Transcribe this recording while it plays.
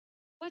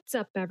What's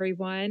up,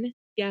 everyone?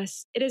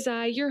 Yes, it is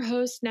I, your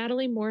host,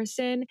 Natalie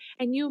Morrison,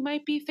 and you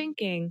might be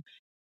thinking,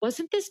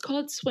 wasn't this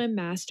called Swim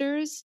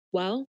Masters?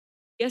 Well,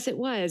 yes, it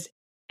was,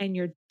 and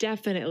you're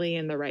definitely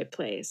in the right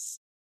place.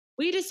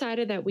 We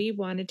decided that we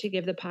wanted to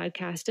give the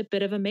podcast a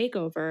bit of a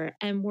makeover,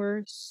 and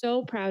we're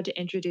so proud to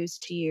introduce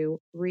to you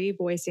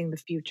Revoicing the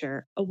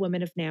Future, a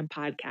Women of NAM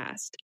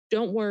podcast.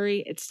 Don't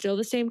worry, it's still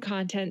the same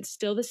content,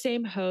 still the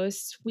same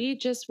hosts. We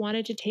just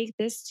wanted to take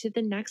this to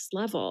the next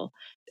level.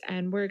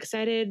 And we're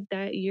excited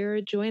that you're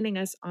joining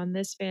us on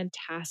this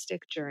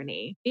fantastic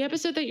journey. The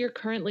episode that you're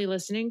currently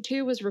listening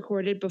to was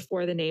recorded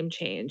before the name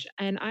change.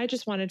 And I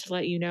just wanted to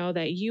let you know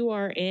that you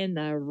are in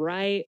the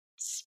right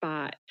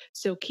spot.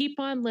 So keep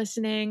on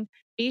listening.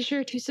 Be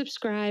sure to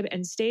subscribe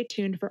and stay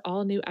tuned for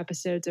all new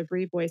episodes of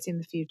Revoicing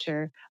the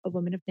Future, a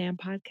Women of NAM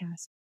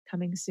podcast,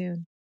 coming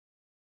soon.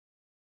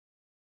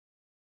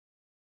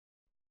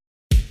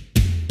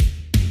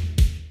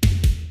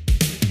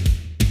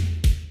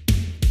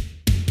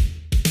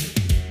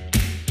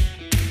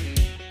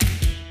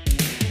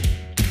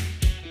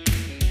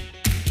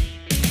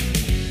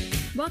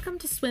 Welcome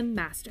to Swim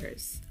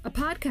Masters, a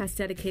podcast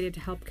dedicated to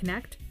help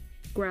connect,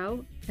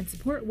 grow, and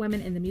support women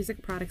in the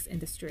music products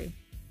industry.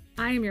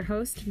 I am your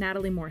host,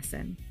 Natalie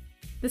Morrison.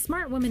 The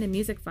Smart Women in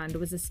Music Fund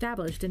was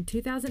established in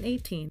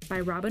 2018 by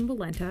Robin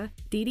Walenta,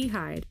 Dee Dee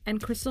Hyde,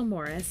 and Crystal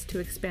Morris to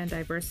expand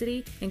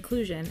diversity,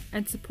 inclusion,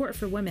 and support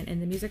for women in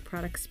the music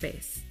products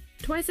space.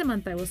 Twice a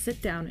month, I will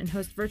sit down and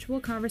host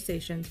virtual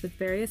conversations with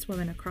various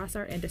women across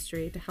our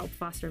industry to help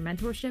foster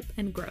mentorship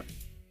and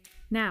growth.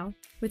 Now,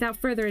 without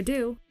further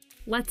ado,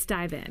 let's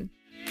dive in.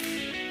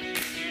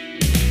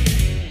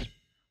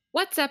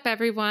 What's up,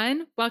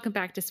 everyone? Welcome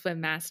back to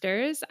Swim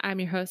Masters. I'm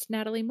your host,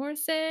 Natalie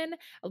Morrison,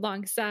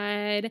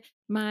 alongside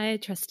my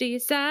trusty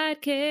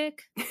sidekick,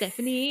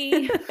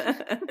 Stephanie.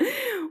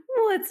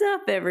 What's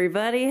up,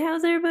 everybody?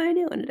 How's everybody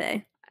doing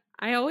today?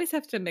 I always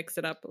have to mix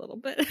it up a little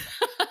bit.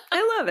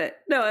 I love it.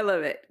 No, I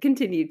love it.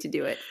 Continue to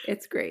do it.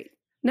 It's great.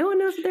 No one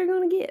knows what they're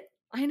going to get.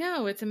 I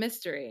know. It's a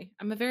mystery.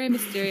 I'm a very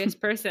mysterious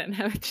person.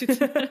 How would you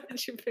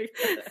figure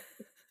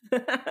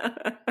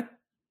that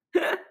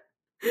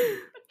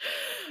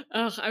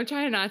out? I'm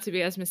trying not to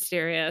be as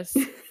mysterious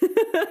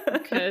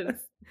because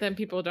then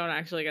people don't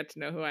actually get to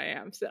know who I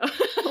am. So okay,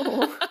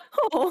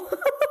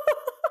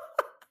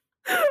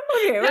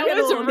 that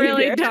was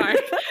really dark.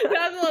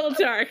 That was a little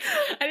dark.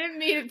 I didn't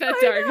mean it that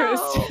dark.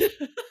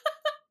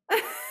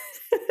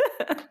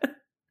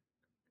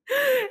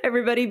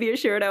 Everybody be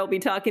assured I will be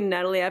talking to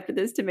Natalie after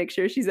this to make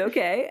sure she's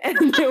okay. And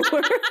then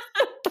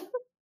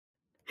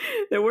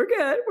we're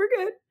good. We're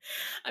good.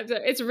 I'm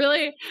sorry.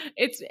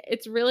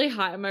 It's really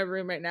hot in my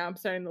room right now. I'm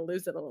starting to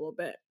lose it a little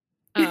bit.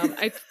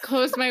 I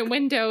closed my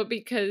window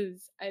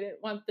because I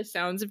didn't want the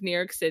sounds of New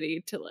York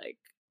City to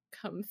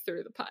come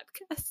through the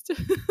podcast.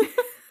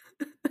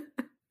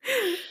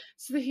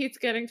 So the heat's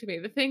getting to me.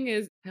 The thing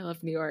is, I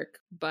love New York,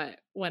 but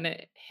when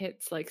it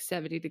hits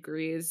 70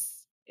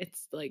 degrees,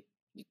 it's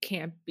you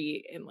can't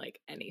be in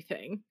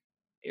anything.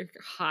 You're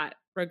hot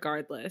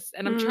regardless.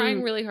 And I'm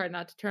trying really hard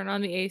not to turn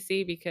on the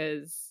AC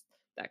because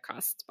that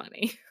costs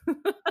money.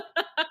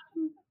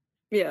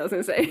 Yeah, I was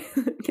gonna say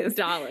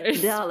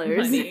dollars.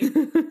 Money.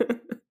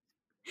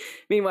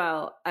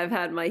 Meanwhile, I've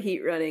had my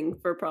heat running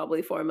for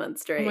probably 4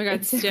 months straight. Oh my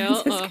god,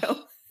 still?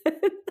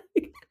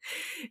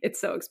 It's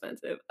so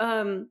expensive.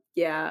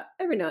 Yeah,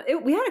 every now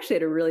we actually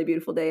had a really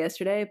beautiful day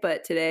yesterday,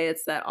 but today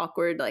it's that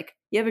awkward,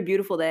 you have a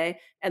beautiful day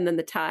and then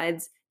the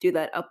tides do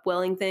that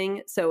upwelling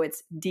thing, so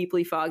it's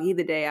deeply foggy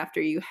the day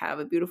after you have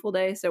a beautiful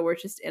day. So we're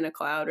just in a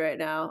cloud right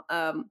now,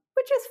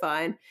 which is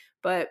fine,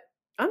 but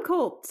I'm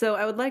cold, so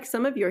I would like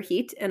some of your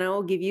heat, and I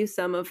will give you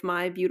some of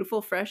my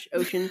beautiful, fresh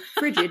ocean,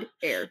 frigid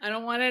air. I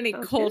don't want any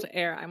cold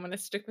air. I'm going to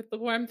stick with the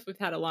warmth. We've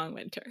had a long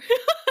winter.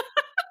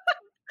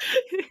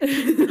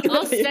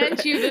 I'll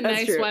send you the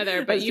nice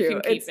weather, but you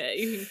can keep it.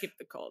 You can keep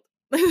the cold.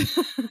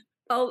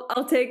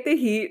 I'll take the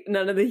heat,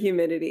 none of the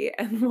humidity,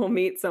 and we'll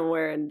meet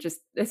somewhere and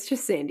it's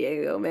just San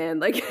Diego,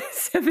 man.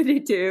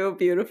 72,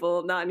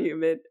 beautiful,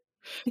 non-humid.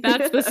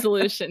 That's the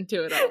solution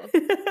to it all.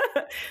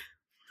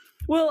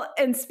 Well,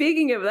 and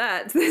speaking of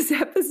that, this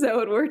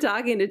episode, we're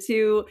talking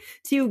to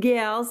two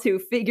gals who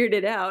figured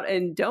it out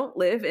and don't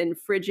live in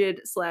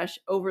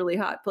frigid/overly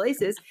hot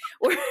places.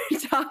 We're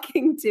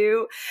talking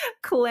to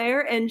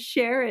Claire and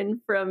Sharon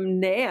from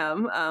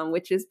NAM,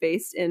 which is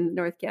based in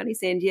North County,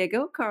 San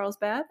Diego,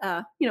 Carlsbad.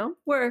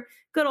 Where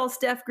good old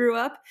Steph grew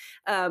up.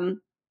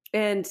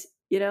 And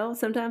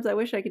sometimes I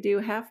wish I could do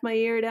half my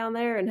year down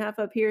there and half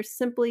up here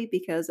simply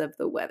because of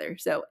the weather.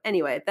 So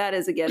anyway, that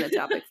is, again, a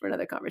topic for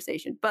another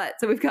conversation. But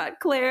so we've got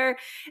Claire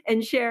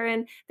and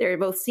Sharon. They're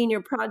both senior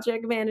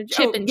project managers.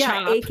 Chip and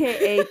Chop.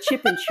 AKA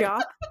Chip and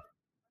Chop.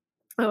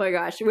 Oh my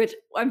gosh, which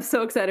I'm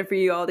so excited for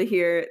you all to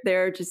hear.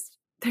 They're just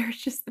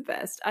the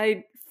best.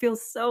 I feel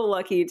so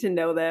lucky to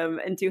know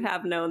them and to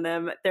have known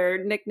them.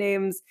 Their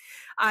nicknames,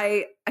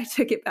 I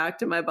took it back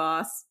to my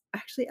boss.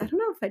 Actually, I don't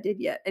know if I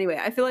did yet. Anyway,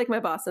 I feel like my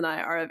boss and I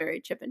are a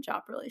very Chip and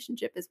Chop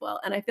relationship as well.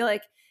 And I feel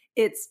like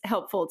it's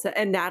helpful to,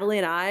 and Natalie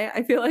and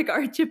I feel like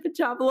are chip and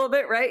chop a little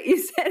bit, right? You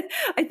said,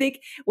 I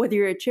think whether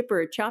you're a chip or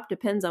a chop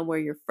depends on where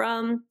you're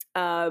from.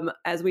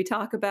 As we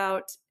talk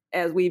about,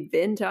 as we've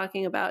been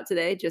talking about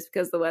today, just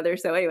because the weather.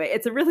 So anyway,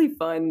 it's a really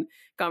fun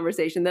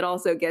conversation that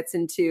also gets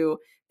into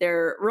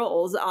their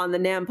roles on the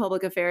NAM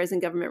Public Affairs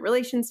and Government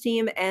Relations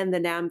team and the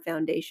NAM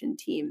Foundation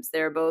teams.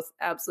 They're both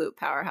absolute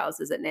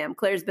powerhouses at NAM.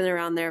 Claire's been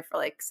around there for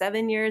like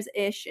 7 years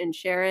ish, and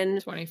Sharon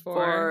 24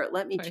 for,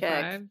 let me 25.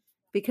 check,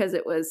 because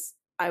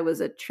I was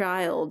a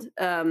child,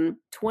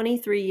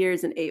 23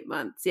 years and 8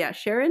 months. Yeah,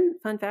 Sharon,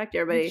 fun fact,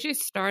 everybody. She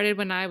started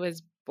when I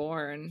was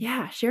born.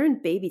 Yeah,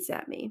 Sharon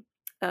babysat me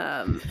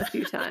a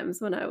few times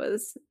when I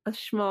was a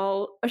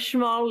small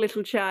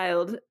little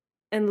child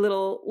and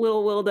little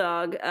Will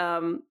dog.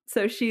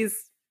 So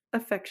she's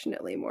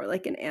affectionately more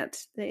like an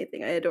aunt than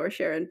anything. I adore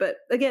Sharon. But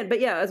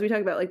yeah, as we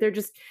talk about, like, they're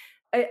just,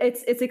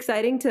 it's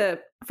exciting to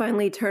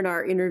finally turn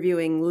our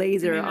interviewing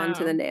laser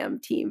onto the NAM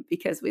team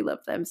because we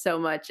love them so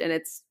much. And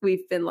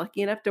we've been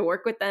lucky enough to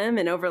work with them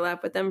and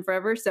overlap with them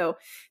forever. So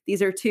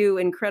these are two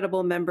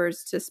incredible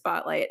members to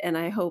spotlight. And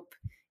I hope,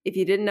 if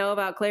you didn't know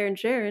about Claire and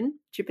Sharon,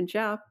 Chip and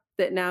Chop,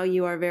 that now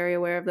you are very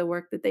aware of the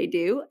work that they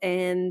do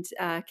and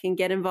can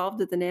get involved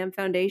with the NAM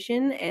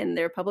Foundation and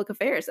their public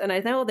affairs. And I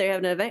know they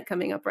have an event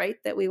coming up, right,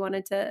 that we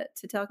wanted to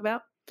talk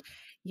about?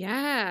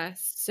 Yeah.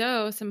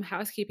 So some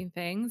housekeeping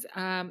things.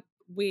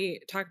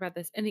 We talked about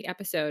this in the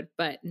episode,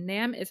 but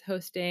NAM is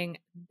hosting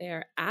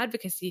their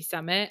advocacy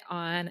summit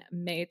on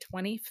May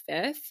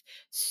 25th.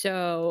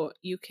 So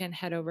you can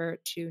head over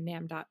to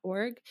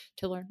nam.org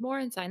to learn more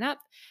and sign up.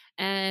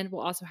 And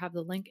we'll also have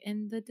the link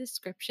in the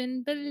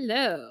description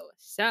below.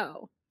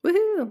 So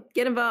woohoo,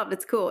 get involved.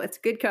 It's cool. It's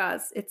a good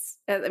cause. It's,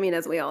 I mean,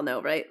 as we all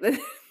know, right?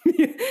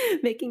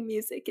 Making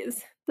music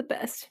is the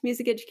best.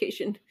 Music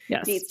education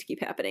needs to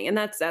keep happening. And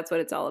that's what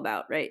it's all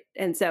about, right?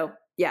 And so,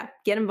 yeah,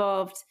 get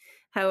involved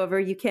however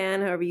you can,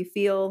 however you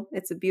feel.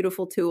 It's a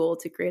beautiful tool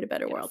to create a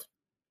better world.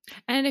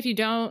 And if you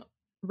don't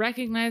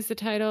recognize the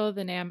title,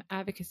 the NAM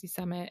Advocacy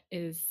Summit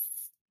is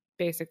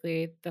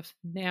basically the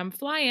NAM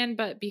fly-in,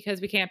 but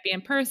because we can't be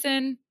in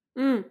person,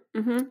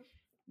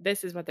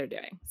 this is what they're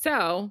doing.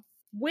 So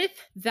with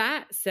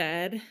that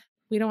said,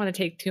 we don't want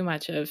to take too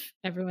much of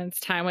everyone's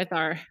time with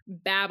our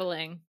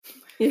babbling.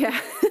 Yeah.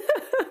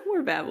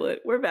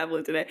 We're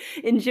babbling today.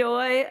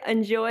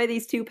 Enjoy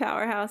these two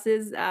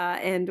powerhouses,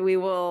 and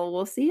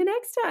we'll see you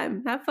next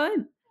time. Have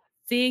fun.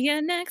 See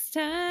you next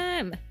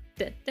time.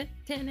 Yay!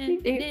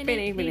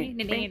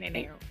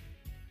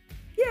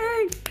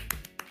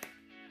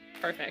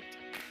 Perfect.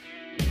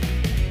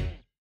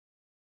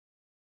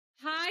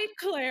 Hi,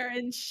 Claire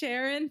and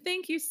Sharon.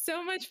 Thank you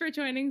so much for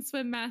joining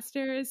Swim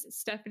Masters.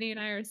 Stephanie and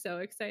I are so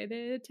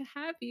excited to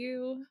have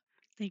you.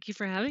 Thank you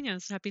for having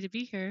us. Happy to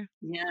be here.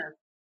 Yeah.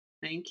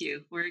 Thank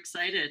you. We're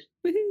excited.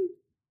 With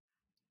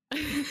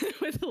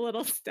a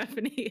little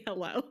Stephanie,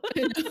 hello.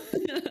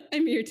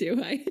 I'm here too.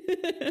 Hi.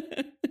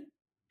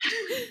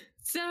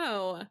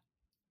 So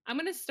I'm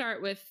going to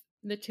start with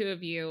the two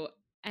of you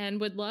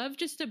and would love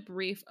just a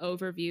brief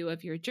overview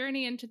of your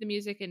journey into the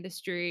music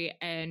industry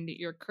and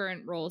your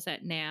current roles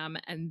at NAM,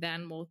 and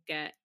then we'll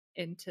get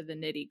into the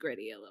nitty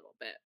gritty a little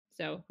bit.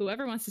 So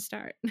whoever wants to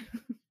start.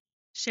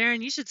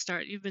 Sharon, you should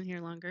start. You've been here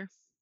longer.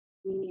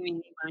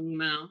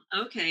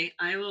 Okay,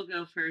 I will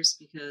go first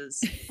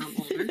because I'm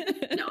older.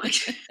 No,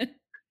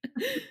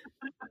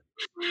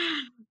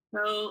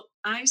 so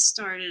I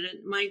started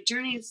it. My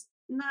journey is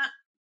not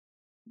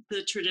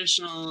the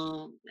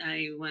traditional.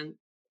 I went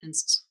and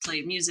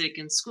played music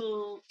in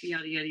school,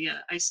 yada yada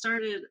yada. I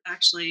started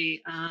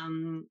actually.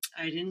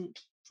 I didn't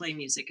play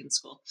music in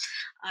school.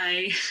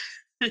 I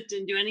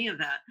didn't do any of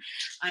that.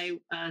 I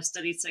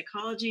studied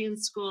psychology in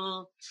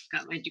school,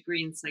 got my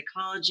degree in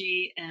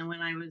psychology, and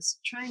when I was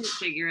trying to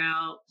figure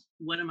out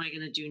what am I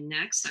going to do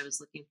next, I was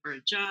looking for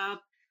a job.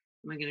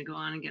 Am I going to go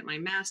on and get my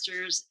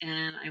master's?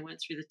 And I went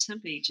through the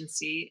temp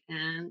agency,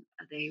 and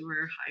they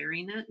were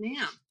hiring at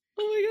NAM.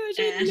 Oh my gosh!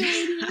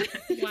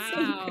 And,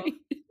 wow.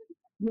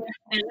 Yeah,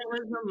 and it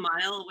was a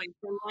mile away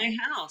from my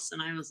house,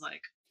 and I was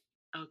like,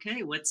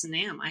 "Okay, what's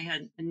NAM?" I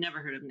had never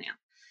heard of NAM.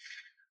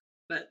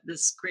 But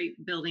this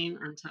great building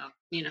on top,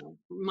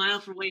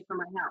 mile away from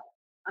my house.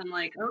 I'm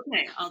like,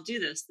 okay, I'll do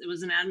this. It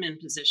was an admin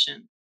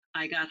position.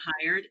 I got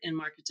hired in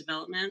market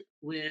development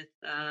with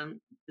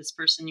this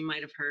person you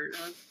might have heard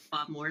of,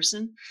 Bob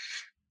Morrison,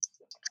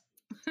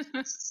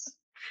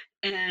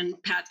 and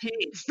Pat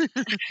Page.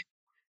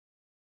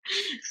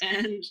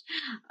 And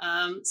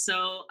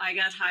so I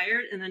got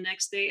hired, and the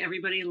next day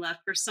everybody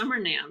left for Summer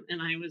NAM,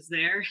 and I was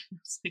there. I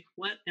was like,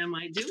 what am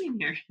I doing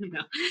here?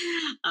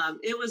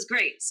 It was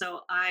great.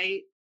 So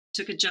I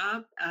took a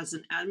job as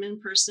an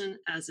admin person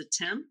as a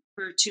temp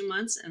for 2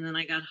 months, and then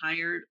I got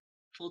hired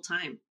full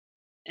time,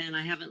 and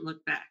I haven't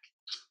looked back.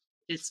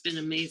 It's been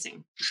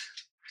amazing.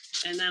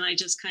 And then I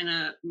just kind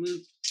of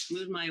moved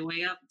my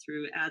way up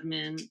through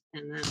admin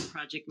and then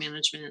project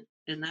management.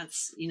 And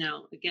that's,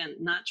 again,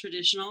 not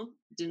traditional.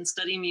 Didn't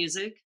study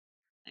music.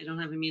 I don't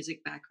have a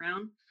music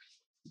background,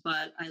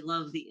 but I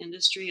love the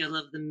industry. I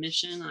love the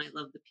mission. I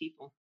love the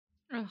people.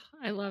 Oh,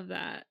 I love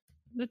that.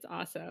 That's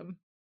awesome.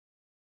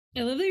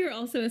 I love that you're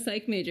also a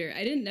psych major.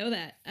 I didn't know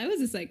that. I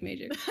was a psych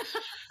major.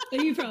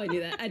 But you probably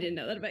knew that. I didn't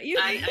know that about you.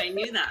 I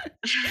knew that.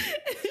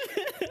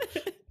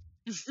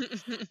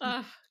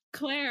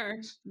 Claire.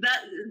 That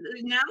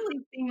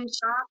Natalie seemed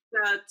shocked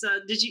that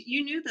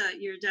you knew that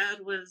your dad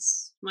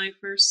was my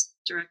first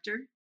director?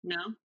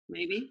 No,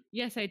 maybe.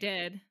 Yes, I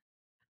did.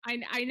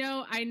 I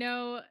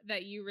know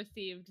that you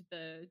received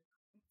the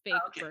fake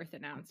birth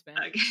announcement.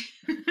 Okay.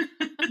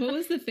 What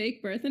was the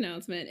fake birth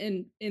announcement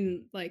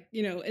in like,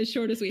 you know, as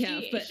short as we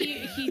have? But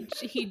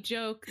he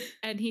joked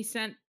and he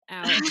sent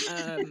out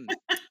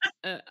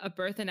a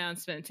birth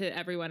announcement to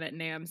everyone at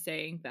NAMM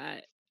saying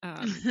that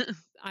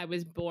I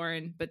was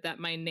born, but that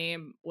my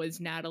name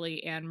was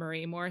Natalie Ann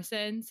Marie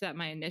Morrison, so that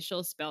my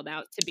initials spelled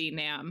out to be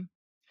NAMM.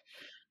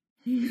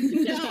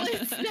 No,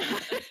 it's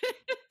not.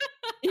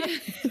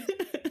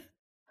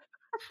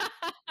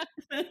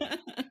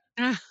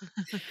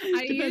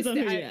 Depends on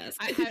who you ask.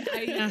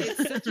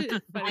 It's such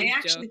a funny I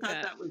actually joke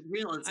thought that was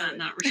real. Is that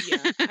not real?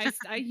 Yeah,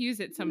 I use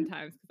it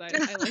sometimes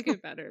because I like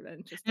it better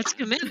than just. That's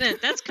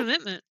commitment. That's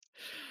commitment.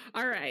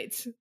 All right,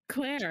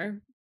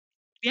 Claire.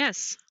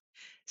 Yes.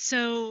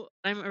 So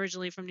I'm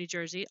originally from New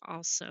Jersey,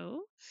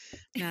 also,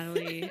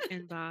 Natalie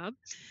and Bob.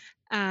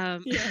 Yeah,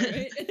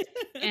 right.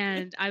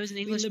 And I was an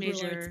English liberal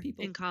arts major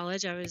people. in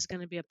college. I was going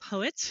to be a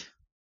poet,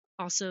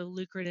 also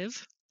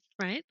lucrative,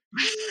 right?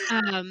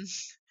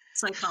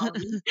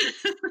 Psychology.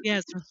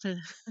 Yes.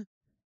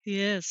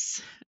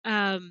 Yes.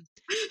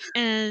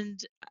 And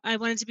I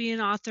wanted to be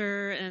an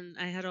author, and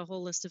I had a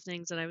whole list of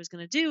things that I was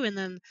going to do. And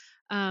then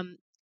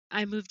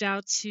I moved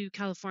out to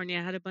California.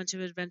 I had a bunch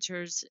of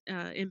adventures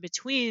in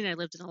between. I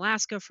lived in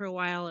Alaska for a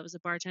while. I was a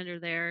bartender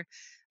there.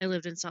 I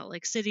lived in Salt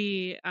Lake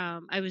City.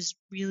 I was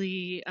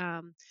really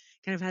kind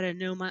of had a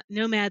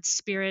nomad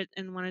spirit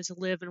and wanted to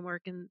live and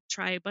work and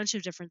try a bunch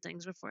of different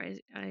things before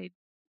I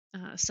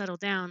settled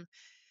down.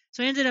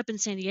 So I ended up in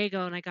San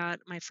Diego, and I got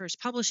my first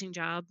publishing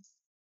job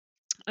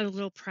at a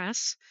little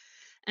press.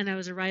 And I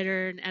was a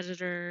writer and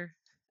editor,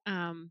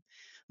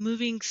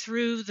 moving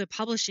through the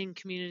publishing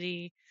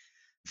community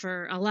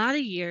for a lot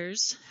of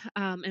years.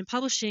 And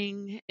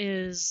publishing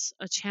is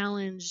a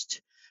challenged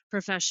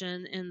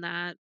profession in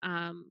that,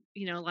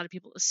 you know, a lot of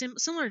people,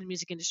 similar to the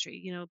music industry,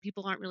 you know,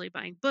 people aren't really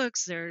buying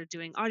books, they're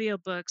doing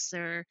audiobooks,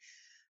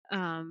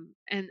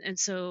 and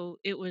so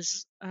it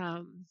was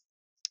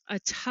a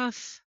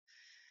tough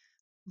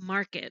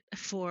market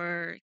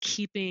for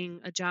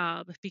keeping a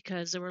job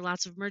because there were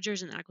lots of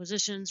mergers and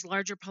acquisitions.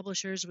 Larger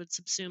publishers would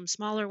subsume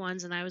smaller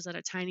ones, and I was at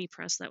a tiny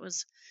press that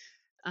was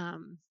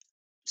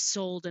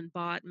sold and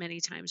bought many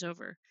times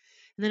over.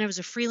 And then I was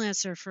a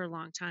freelancer for a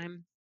long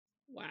time.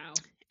 Wow.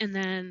 And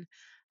then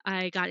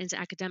I got into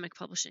academic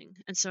publishing.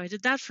 And so I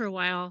did that for a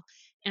while,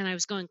 and I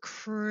was going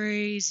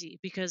crazy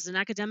because in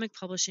academic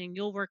publishing,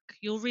 you'll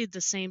read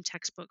the same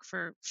textbook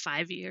for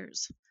 5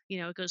 years. You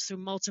know, it goes through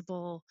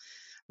multiple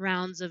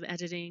rounds of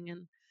editing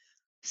and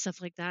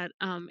stuff like that.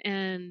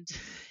 And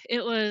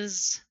I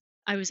was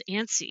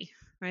antsy,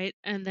 right?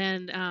 And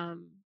then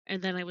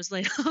I was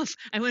laid off.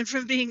 I went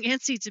from being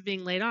antsy to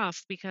being laid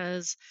off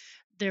because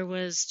there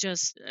was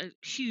just a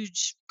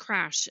huge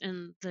crash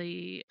in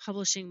the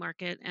publishing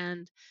market,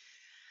 and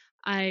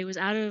I was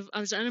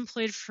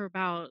unemployed for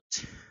about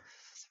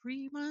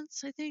 3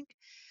 months, I think,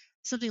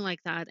 something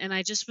like that. And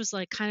I just was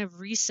like kind of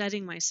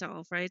resetting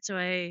myself, right? So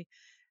I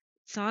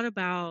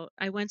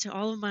went to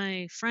all of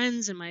my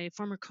friends and my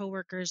former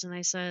coworkers, and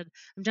I said,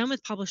 I'm done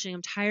with publishing.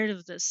 I'm tired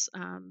of this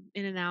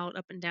in and out,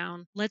 up and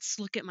down. Let's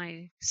look at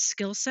my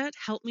skill set.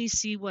 Help me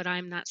see what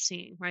I'm not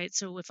seeing, right?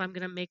 So if I'm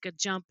going to make a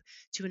jump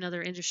to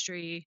another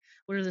industry,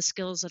 what are the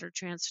skills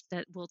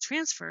that will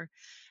transfer?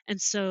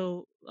 And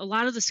so a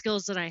lot of the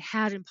skills that I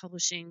had in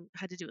publishing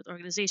had to do with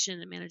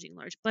organization and managing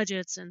large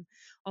budgets and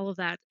all of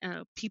that,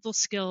 people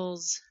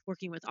skills,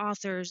 working with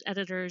authors,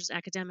 editors,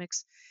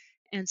 academics.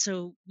 And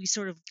so we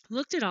sort of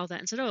looked at all that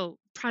and said, oh,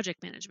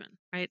 project management,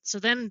 right? So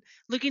then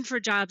looking for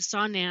jobs,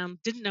 saw NAMM,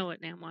 didn't know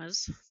what NAMM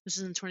was. This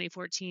was in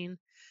 2014.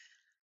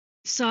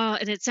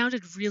 And it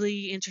sounded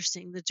really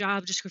interesting. The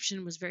job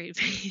description was very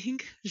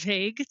vague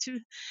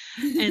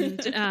and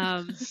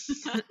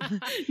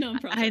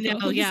nonprofit. I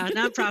know, yeah,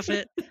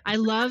 nonprofit. I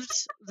loved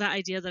the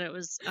idea that it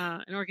was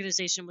an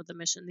organization with a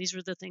mission. These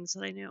were the things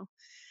that I knew.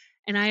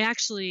 And I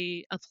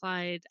actually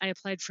applied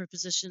for a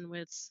position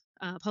with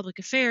Public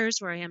Affairs,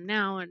 where I am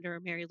now under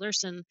Mary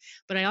Lurson,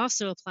 but I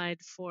also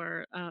applied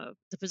for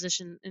the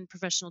position in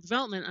professional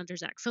development under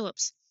Zach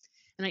Phillips.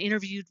 And I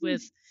interviewed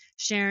with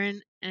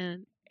Sharon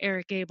and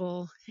Eric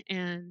Abel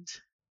and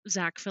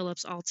Zach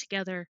Phillips all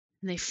together,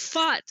 and they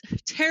fought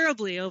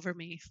terribly over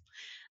me.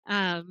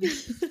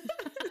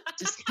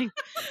 Just kidding.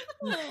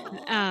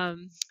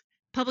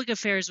 Public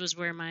Affairs was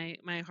where my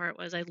heart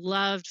was. I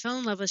fell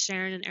in love with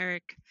Sharon and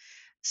Eric.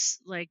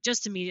 Like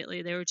just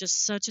immediately, they were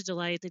just such a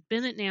delight. They'd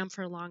been at NAMM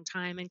for a long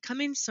time, and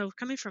coming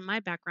from my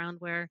background,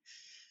 where,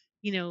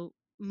 you know,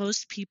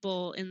 most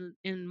people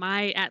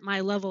at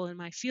my level in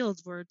my field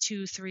were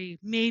 2, 3,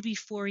 maybe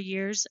 4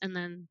 years, and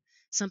then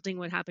something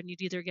would happen.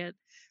 You'd either get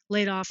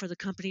laid off or the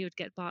company would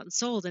get bought and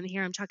sold. And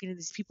here I'm talking to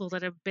these people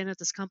that have been at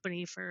this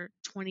company for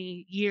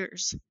 20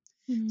 years.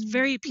 It's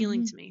very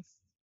appealing to me.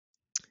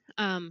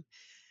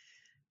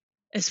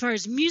 As far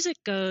as music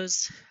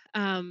goes,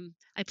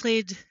 I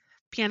played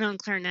piano and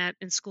clarinet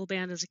in school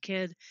band as a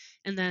kid.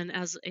 And then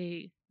as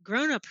a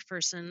grown-up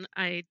person,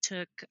 I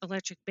took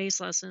electric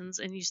bass lessons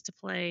and used to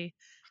play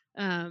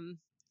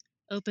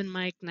open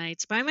mic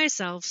nights by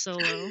myself,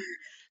 solo,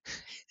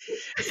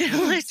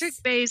 electric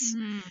bass,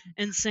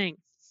 and sing.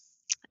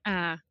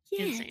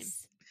 Insane.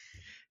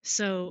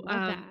 So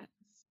Love that.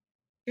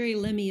 Very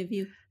Lemmy of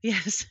you.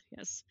 Yes.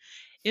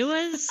 It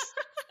was,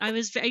 I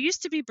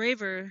used to be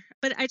braver,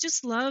 but I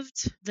just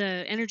loved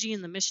the energy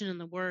and the mission and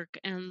the work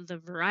and the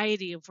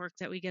variety of work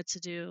that we get to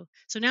do.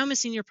 So now I'm a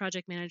senior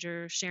project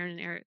manager. Sharon and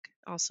Eric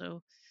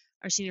also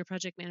are senior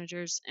project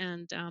managers,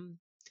 and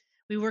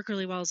we work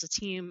really well as a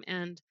team.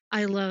 And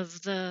I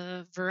love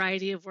the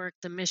variety of work,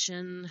 the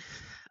mission.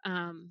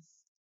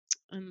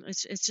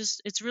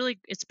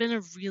 It's been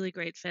a really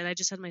great fit. I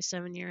just had my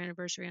 7-year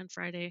anniversary on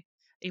Friday,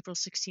 April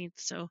 16th.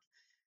 So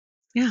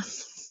yeah,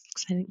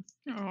 exciting.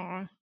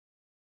 Aw.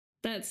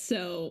 That's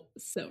so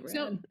rad.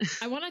 So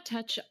I want to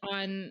touch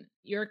on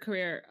your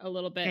career a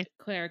little bit, Okay.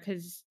 Claire,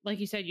 because like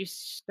you said, you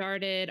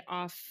started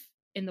off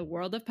in the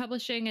world of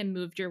publishing and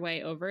moved your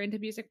way over into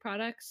music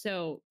products.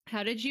 So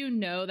how did you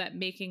know that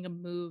making a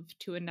move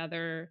to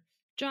another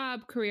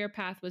job, career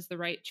path was the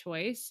right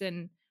choice?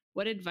 And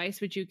what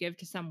advice would you give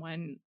to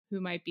someone who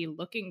might be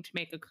looking to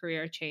make a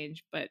career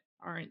change but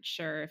aren't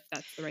sure if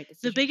that's the right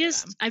decision? The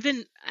biggest, I've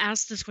been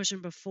asked this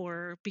question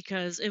before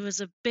because it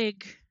was a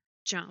big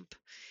jump.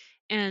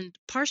 And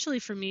partially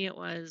for me, it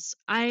was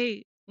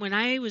when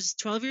I was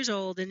 12 years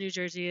old in New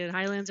Jersey at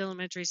Highlands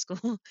Elementary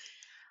School,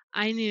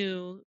 I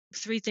knew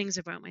 3 things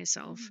about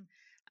myself.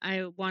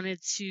 I wanted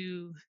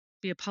to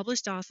be a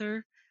published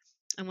author,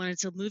 I wanted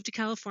to move to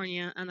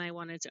California, and I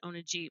wanted to own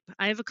a Jeep.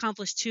 I have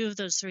accomplished 2 of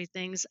those 3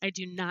 things. I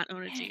do not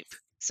own a Jeep.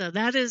 So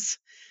that is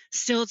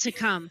still to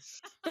come.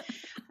 But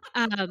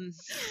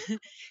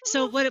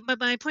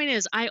my point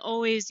is, I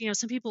always,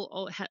 some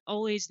people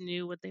always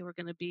knew what they were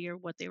going to be or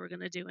what they were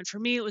going to do. And for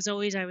me, it was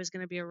always, I was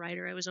going to be a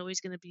writer. I was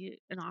always going to be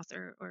an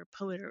author or a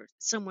poet or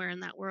somewhere in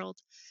that world.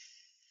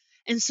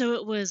 And so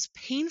it was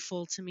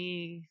painful to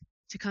me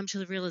to come to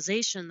the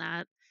realization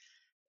that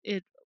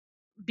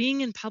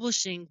being in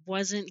publishing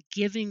wasn't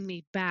giving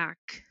me back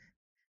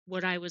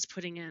what I was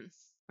putting in.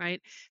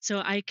 Right. So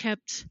I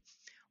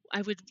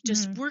would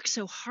just work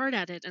so hard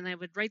at it, and I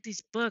would write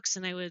these books,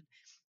 and I would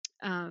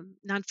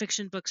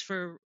nonfiction books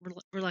for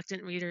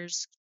reluctant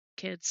readers,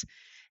 kids,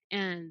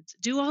 and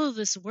do all of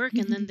this work.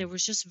 And then there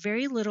was just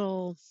very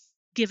little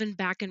given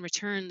back in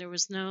return. There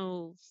was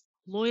no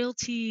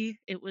loyalty.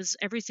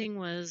 Everything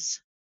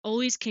was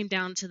always came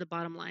down to the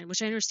bottom line,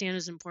 which I understand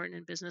is important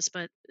in business,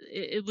 but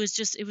it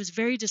was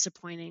very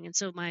disappointing. And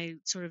so my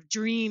sort of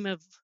dream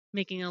of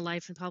making a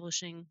life in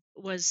publishing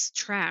was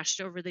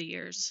trashed over the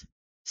years.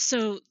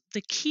 So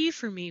the key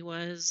for me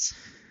was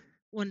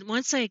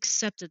once I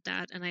accepted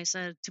that, and I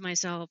said to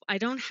myself, I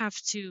don't have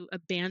to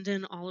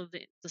abandon all of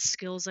the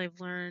skills I've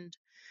learned,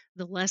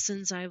 the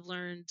lessons I've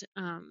learned.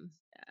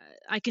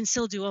 I can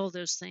still do all of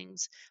those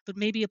things, but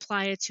maybe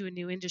apply it to a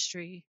new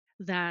industry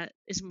that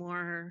is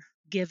more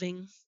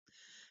giving,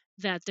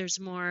 that there's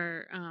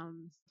more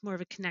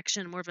of a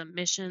connection, more of a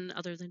mission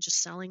other than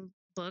just selling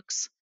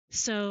books.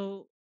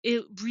 So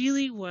it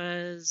really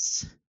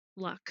was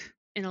luck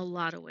in a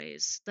lot of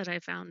ways that I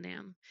found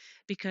NAMM,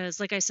 because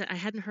like I said, I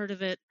hadn't heard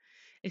of it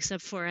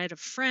except for I had a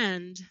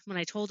friend. When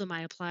I told him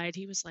I applied,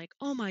 he was like,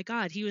 oh my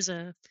God, he was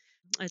a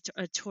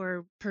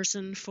tour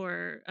person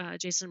for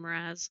Jason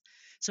Mraz.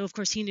 So of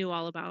course he knew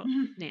all about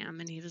NAMM,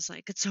 and he was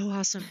like, it's so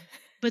awesome.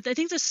 But I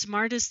think the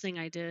smartest thing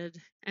I did,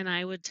 and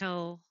I would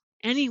tell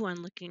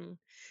anyone looking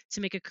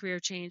to make a career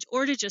change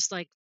or to just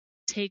like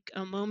take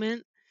a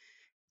moment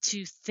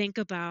to think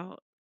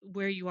about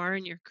where you are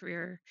in your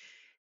career,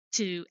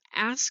 to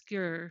ask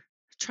your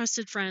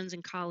trusted friends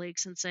and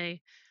colleagues and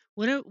say,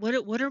 what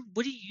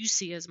do you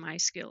see as my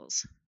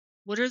skills?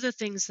 What are the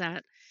things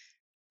that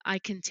I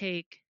can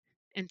take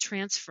and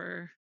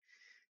transfer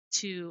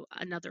to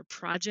another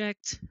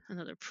project,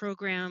 another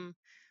program,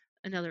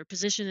 another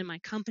position in my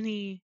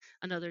company,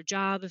 another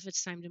job if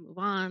it's time to move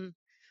on,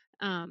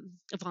 a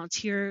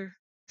volunteer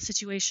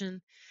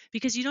situation?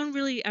 Because you don't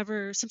really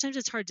ever, sometimes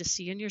it's hard to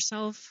see in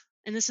yourself.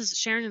 And this is,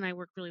 Sharon and I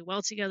work really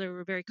well together.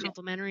 We're very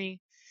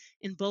complementary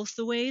in both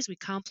the ways. We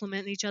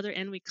complement each other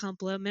and we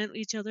complement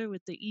each other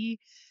with the E,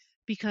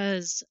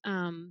 because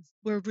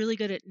we're really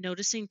good at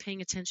noticing,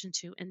 paying attention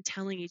to, and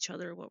telling each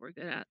other what we're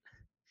good at.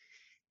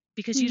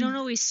 Because you don't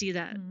always see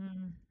that.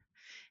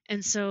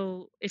 And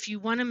so if you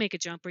want to make a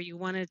jump or you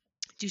want to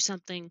do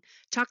something,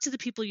 talk to the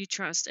people you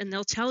trust, and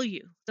they'll tell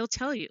you,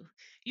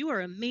 you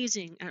are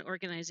amazing at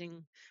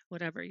organizing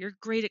whatever. You're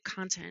great at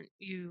content.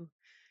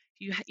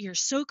 You're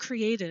so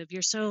creative.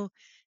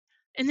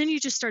 And then you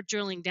just start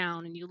drilling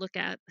down and you look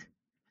at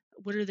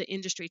what are the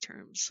industry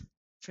terms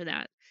for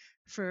that,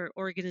 for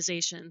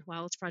organization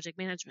while it's project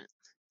management.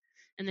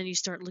 And then you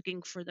start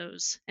looking for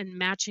those and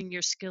matching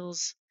your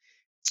skills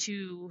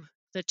to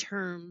the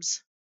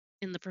terms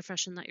in the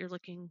profession that you're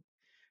looking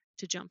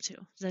to jump to.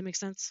 Does that make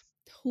sense?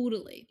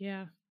 Totally.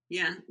 Yeah.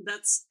 Yeah,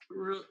 that's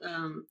real.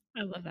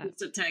 I love that. Just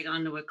to tag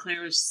on to what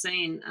Claire was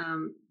saying,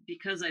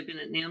 because I've been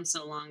at NAM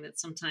so long that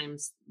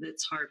sometimes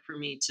it's hard for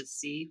me to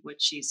see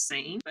what she's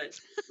saying. But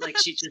like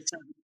she just said,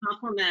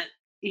 compliment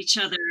each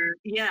other,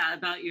 yeah,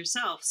 about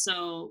yourself.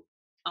 So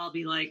I'll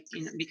be like,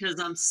 because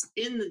I'm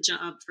in the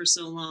job for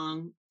so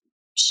long,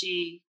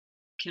 she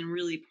can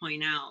really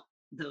point out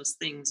those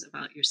things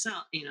about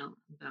yourself, I'm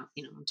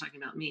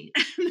talking about me.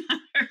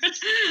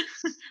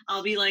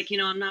 I'll be like,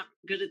 I'm not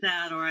good at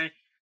that, or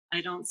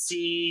I don't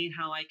see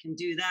how I can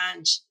do that.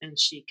 And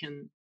she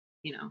can,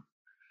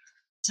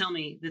 tell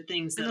me the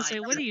things And that they'll say,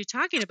 what are you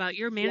talking about?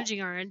 You're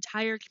managing our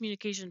entire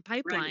communication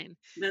pipeline.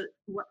 Right.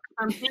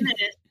 I'm in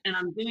it and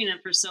I'm doing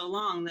it for so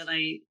long that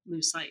I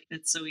lose sight.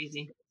 It's so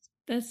easy.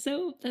 That's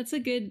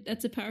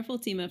a powerful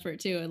team effort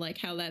too. And like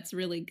how that's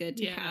really good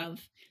to have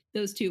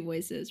those two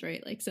voices,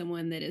 right? Like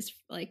someone that is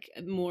like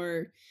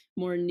more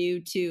new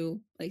to,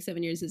 like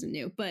 7 years isn't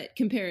new, but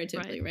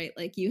comparatively, right?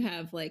 Like you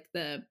have like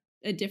a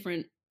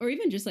different, or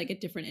even just like a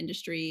different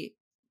industry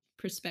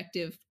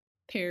perspective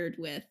paired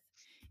with,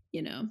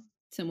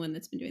 someone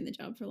that's been doing the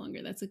job for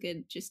longer. That's a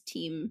good just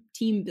team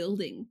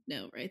building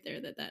note right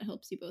there, that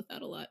helps you both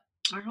out a lot.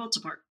 Our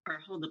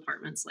whole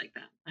department's like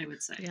that, I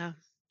would say. Yeah.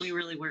 We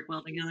really work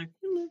well together. I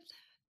love that.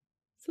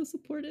 So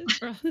supportive.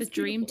 The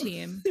dream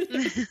team.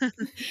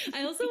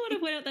 I also want to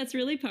point out that's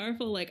really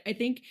powerful. Like, I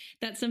think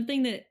that's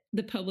something that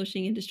the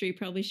publishing industry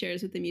probably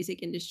shares with the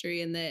music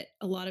industry, and that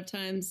a lot of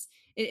times,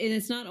 and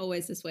it's not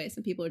always this way.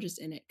 Some people are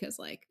just in it because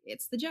like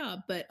it's the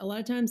job, but a lot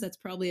of times that's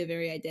probably a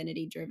very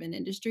identity driven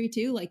industry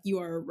too. Like you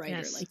are a writer,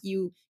 Yes. like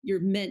you're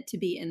meant to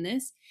be in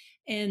this.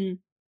 And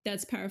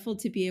that's powerful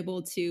to be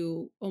able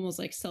to almost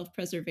like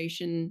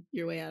self-preservation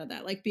your way out of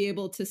that, like be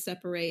able to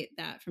separate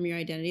that from your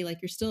identity. Like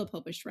you're still a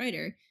published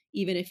writer,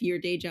 even if your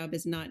day job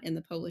is not in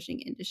the publishing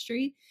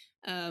industry.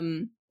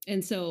 And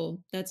so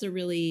that's a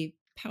really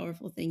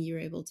powerful thing you were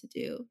able to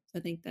do. I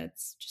think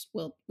that's just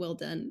well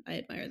done. I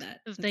admire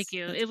that. Thank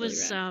you. It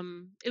was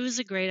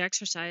a great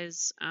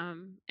exercise.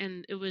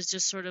 And it was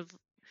just sort of,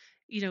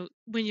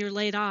 when you're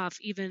laid off,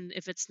 even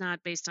if it's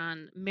not based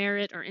on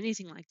merit or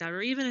anything like that,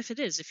 or even if it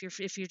is, if you're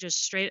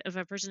just if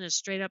a person is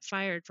straight up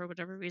fired for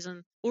whatever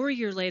reason, or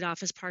you're laid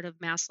off as part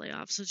of mass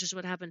layoffs, which is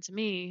what happened to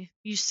me,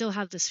 you still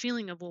have this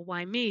feeling of, well,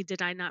 why me?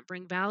 Did I not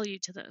bring value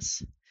to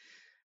this?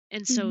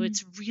 And so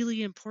it's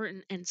really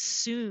important, and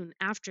soon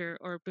after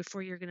or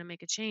before you're going to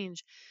make a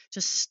change,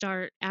 to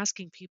start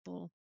asking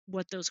people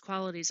what those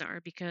qualities are,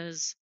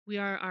 because we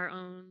are our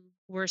own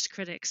worst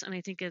critics. And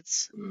I think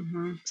it's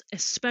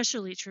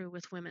especially true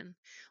with women.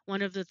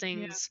 One of the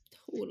things,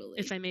 totally,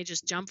 if I may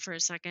just jump for a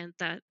second,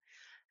 that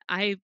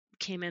I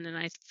came in and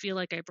I feel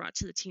like I brought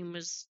to the team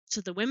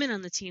to the women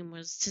on the team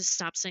was to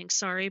stop saying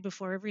sorry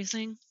before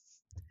everything.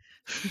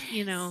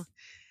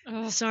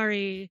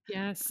 Sorry.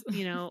 Yes.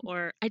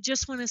 Or I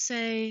just want to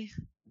say,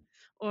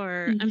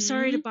 or I'm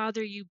sorry to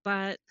bother you,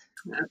 but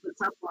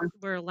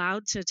we're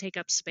allowed to take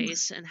up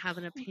space and have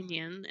an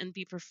opinion and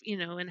be,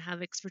 and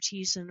have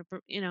expertise and,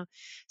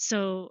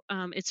 so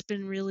it's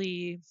been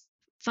really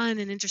fun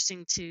and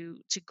interesting to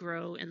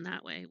grow in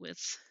that way with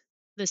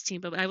this team.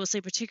 But I will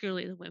say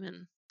particularly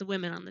the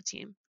women on the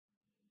team.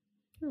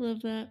 I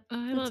love that.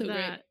 I love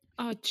that.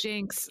 Oh,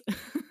 jinx.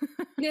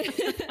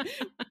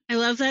 I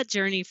love that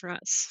journey for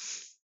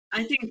us.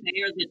 I think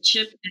they are the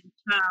chip and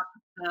chop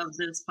of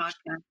this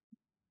podcast.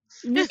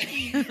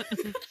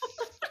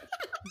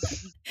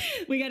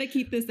 We got to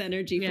keep this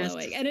energy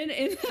flowing. And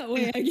in that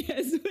way, I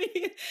guess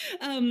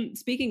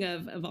speaking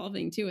of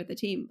evolving too with the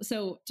team.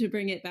 So to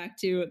bring it back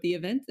to the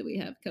event that we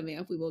have coming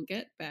up, we will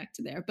get back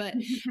to there. But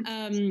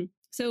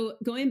so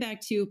going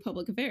back to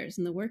public affairs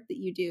and the work that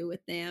you do with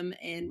NAM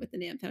and with the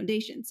NAM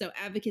Foundation. So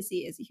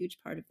advocacy is a huge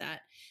part of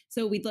that.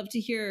 So we'd love to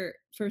hear,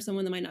 for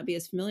someone that might not be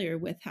as familiar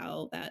with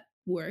how that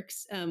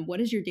works, what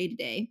is your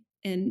day-to-day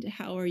and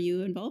how are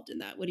you involved in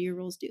that? What do your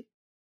roles do?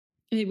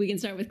 Maybe we can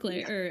start with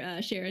Claire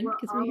or Sharon. Well,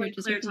 I'll let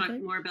Claire talk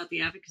more about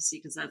the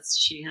advocacy, because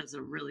she has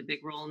a really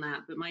big role in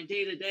that. But my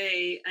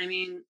day-to-day,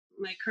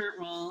 my current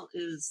role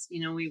is,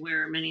 we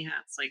wear many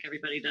hats like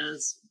everybody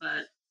does.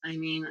 But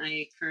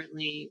I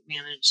currently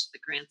manage the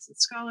grants and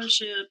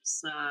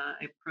scholarships.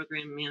 I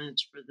program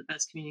manage for the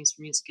Best Communities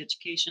for Music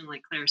Education.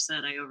 Like Claire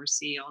said, I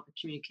oversee all the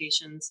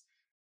communications.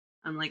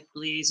 I'm like the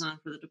liaison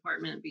for the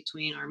department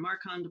between our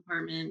Marcon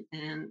department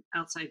and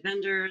outside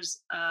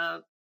vendors.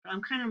 But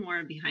I'm kind of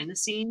more behind the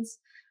scenes,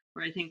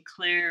 where I think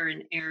Claire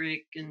and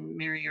Eric and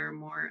Mary are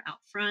more out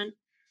front,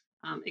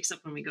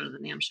 except when we go to the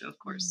NAM show, of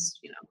course,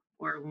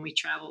 or when we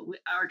travel.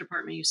 Our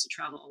department used to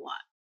travel a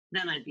lot.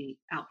 Then I'd be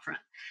out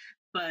front.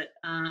 But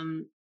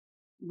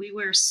we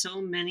wear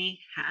so many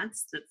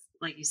hats that,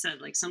 like you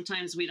said, like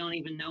sometimes we don't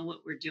even know what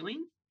we're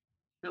doing,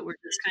 but we're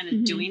just kind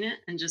of doing it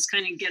and just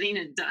kind of getting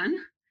it done.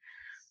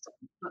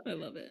 I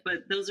love it.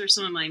 But those are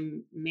some of my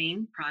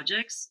main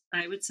projects.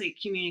 I would say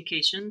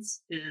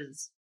communications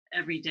is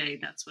every day,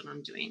 that's what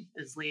I'm doing,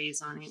 is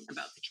liaisoning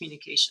about the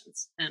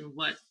communications and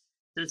what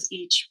does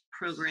each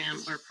program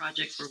or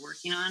project we're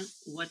working on,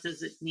 what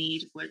does it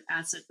need? What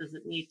asset does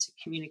it need to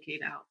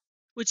communicate out?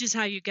 Which is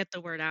how you get the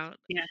word out.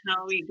 Yeah,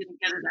 how are we going to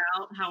get it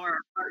out? How are our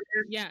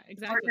partners? Yeah,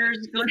 exactly.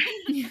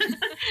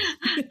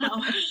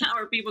 How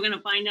are people going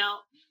to find out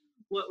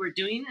what we're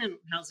doing and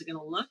how's it going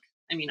to look?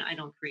 I mean, I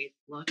don't create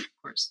the look, of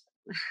course.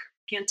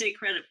 Can't take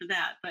credit for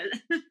that, but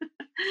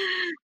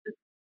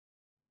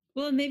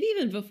well, maybe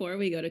even before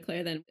we go to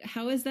Claire, then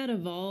how has that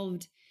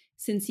evolved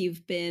since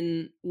you've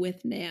been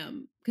with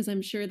NAMM? Because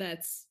I'm sure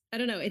that's, I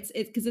don't know, it's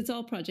because it's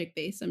all project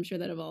based. I'm sure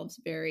that evolves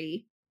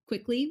very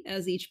quickly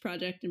as each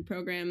project and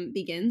program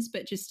begins.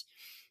 But just,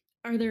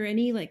 are there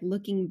any like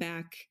looking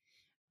back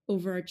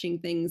overarching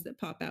things that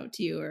pop out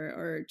to you,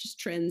 or just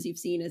trends you've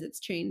seen as it's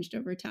changed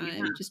over time?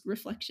 Yeah, just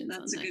reflections on that.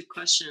 That's a good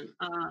question.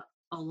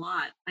 A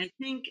lot, I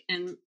think,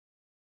 and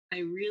I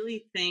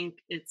really think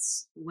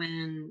it's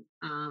when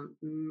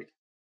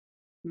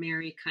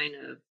Mary kind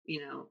of,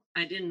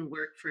 I didn't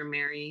work for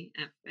Mary.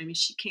 I mean,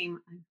 she came,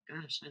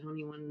 gosh, I don't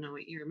even want to know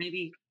what year,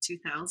 maybe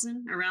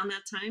 2000, around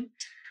that time.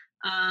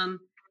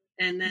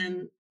 And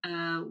then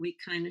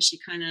she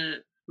kind of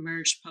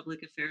merged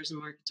public affairs and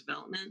market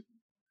development,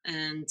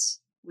 and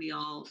we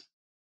all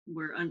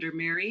were under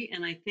Mary.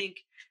 And I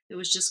think it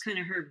was just kind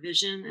of her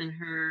vision and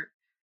her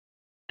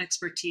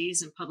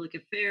expertise in public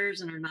affairs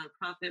and her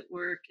nonprofit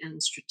work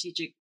and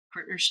strategic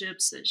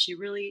partnerships that she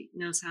really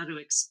knows how to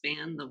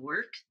expand the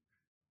work,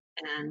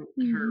 and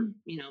her,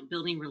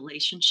 building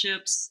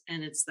relationships.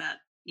 And it's that,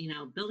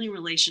 building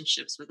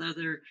relationships with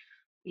other,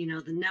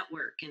 the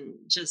network, and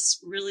just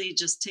really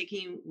just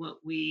taking what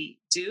we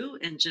do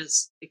and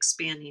just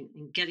expanding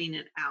and getting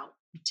it out,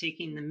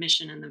 taking the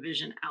mission and the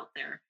vision out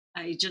there.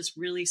 I just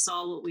really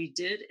saw what we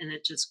did, and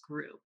it just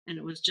grew. And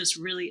it was just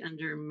really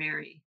under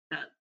Mary,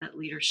 that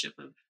leadership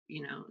of,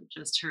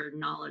 just her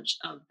knowledge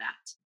of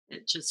that.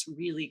 It just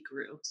really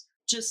grew.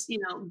 Just,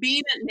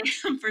 being at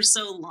NAMM for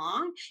so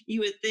long,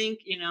 you would think,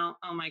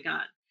 oh my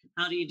God,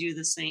 how do you do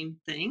the same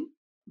thing?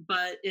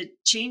 But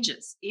it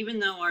changes. Even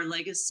though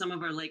some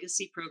of our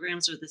legacy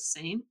programs are the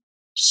same,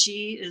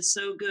 she is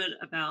so good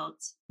about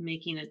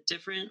making it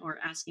different or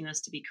asking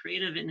us to be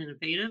creative and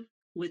innovative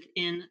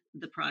within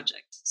the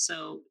project.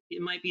 So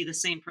it might be the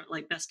same,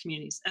 like Best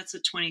Communities. That's a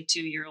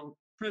 22-year-old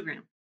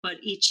program, but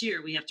each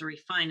year we have to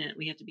refine it.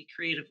 We have to be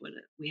creative with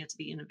it. We have to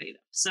be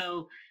innovative.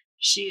 So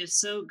she is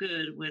so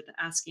good with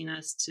asking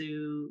us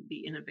to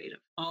be innovative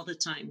all the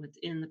time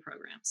within the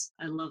programs.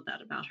 I love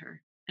that about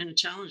her. And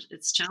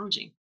it's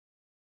challenging.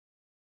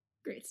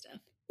 Great stuff.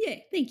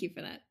 Yay. Thank you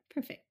for that.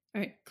 Perfect. All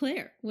right,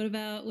 Claire, what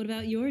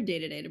about your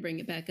day-to-day, to bring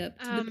it back up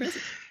to the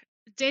present?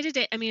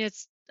 Day-to-day, I mean,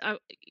 it's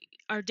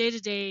our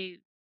day-to-day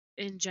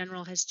in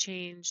general has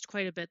changed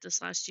quite a bit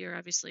this last year,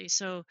 obviously.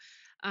 So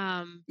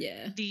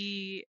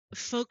the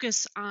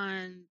focus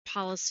on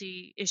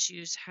policy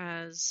issues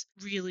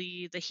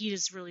the heat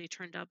has really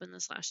turned up in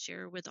this last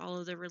year with all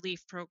of the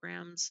relief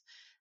programs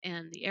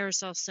and the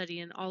aerosol study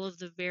and all of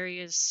the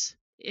various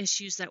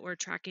issues that we're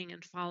tracking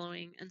and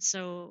following. And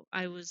so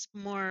I was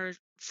more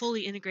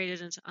fully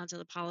integrated onto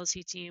the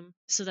policy team.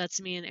 So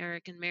that's me and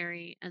Eric and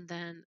Mary, and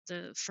then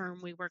the firm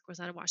we work with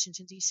out of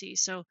Washington, D.C.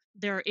 So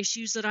there are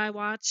issues that I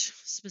watch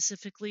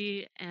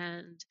specifically,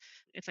 and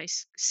if I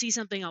see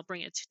something, I'll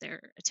bring it to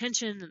their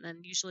attention. And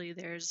then usually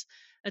there's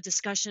a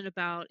discussion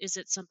about, is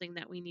it something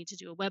that we need to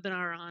do a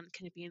webinar on?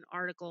 Can it be an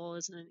article?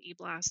 Is it an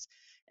e-blast,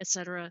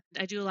 etc.?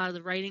 I do a lot of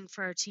the writing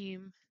for our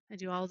team. I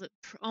do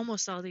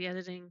almost all the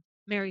editing.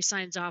 Mary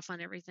signs off on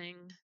everything,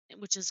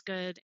 which is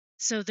good.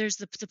 So there's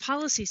the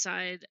policy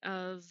side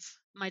of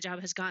my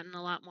job has gotten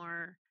a lot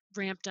more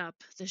ramped up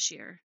this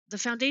year. The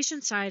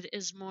foundation side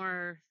is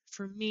more,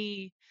 for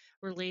me,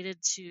 related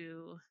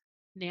to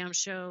NAMM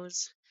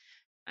shows.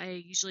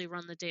 I usually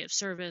run the day of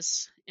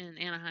service in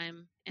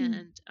Anaheim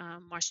and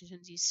Washington,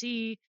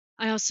 D.C.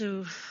 I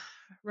also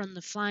run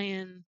the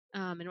fly-in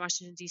in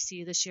Washington,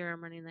 D.C. This year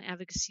I'm running the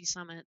Advocacy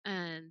Summit,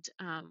 and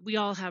we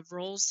all have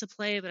roles to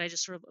play, but I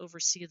just sort of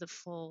oversee the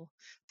full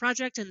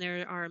project, and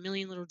there are a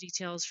million little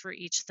details for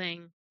each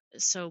thing.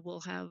 So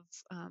we'll have,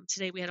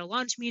 today we had a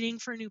launch meeting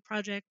for a new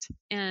project,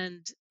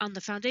 and on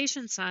the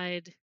foundation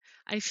side,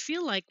 I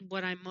feel like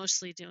what I'm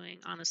mostly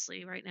doing,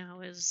 honestly, right now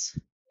is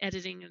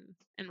editing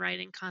and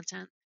writing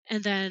content.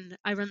 And then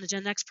I run the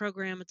Gen Next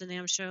program at the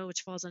NAMM show,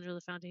 which falls under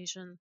the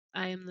foundation.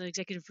 I am the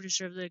executive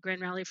producer of the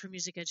Grand Rally for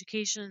Music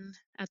Education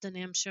at the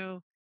NAMM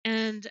show.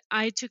 And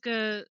I took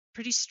a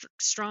pretty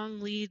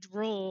strong lead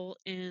role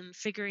in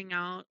figuring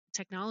out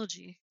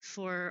technology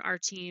for our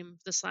team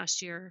this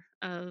last year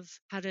of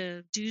how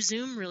to do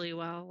Zoom really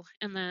well,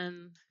 and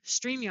then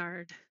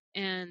StreamYard,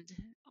 and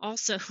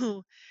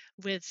also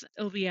with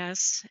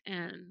OBS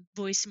and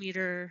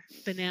Voicemeeter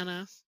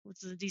Banana.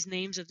 These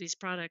names of these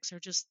products are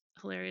just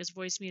hilarious.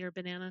 Voicemeeter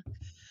Banana.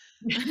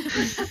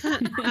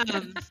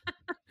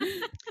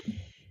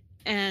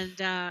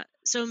 And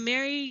so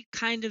Mary,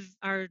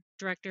 our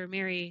director,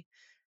 Mary,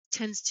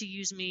 tends to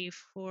use me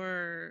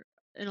for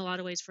in a lot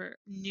of ways for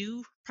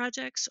new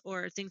projects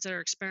or things that are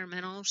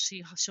experimental.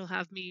 She'll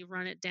have me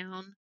run it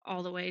down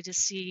all the way to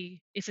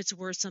see if it's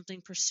worth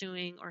something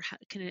pursuing, or how,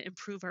 can it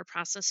improve our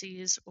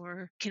processes,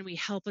 or can we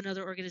help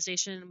another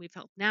organization? We've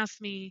helped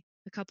NAFME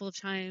a couple of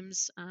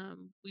times.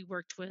 We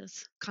worked with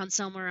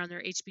Conselmer on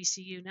their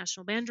HBCU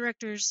National Band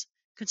Directors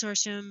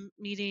Consortium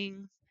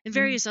meeting, and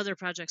various other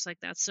projects like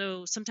that.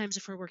 So sometimes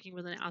if we're working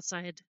with an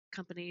outside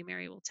company,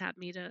 Mary will tap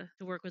me to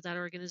work with that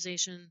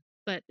organization.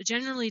 But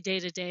generally day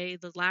to day,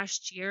 the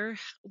last year,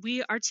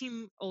 our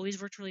team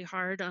always worked really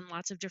hard on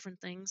lots of different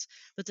things.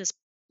 But this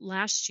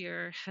last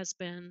year has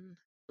been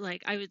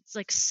like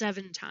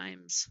 7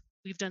 times.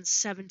 We've done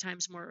 7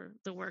 times more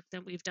the work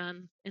than we've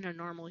done in a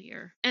normal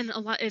year. And a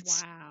lot,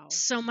 it's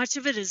so much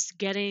of it is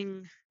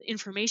getting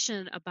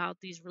information about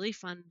these relief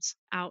funds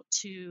out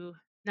to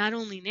not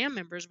only NAM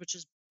members, which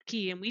is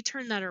key, and we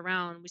turned that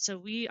around.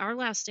 So our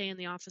last day in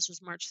the office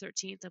was March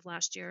 13th of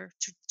last year,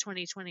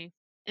 2020.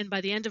 And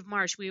by the end of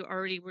March, we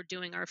already were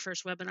doing our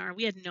first webinar.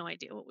 We had no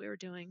idea what we were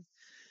doing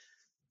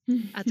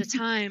at the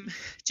time,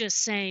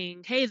 just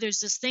saying, hey, there's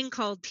this thing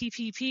called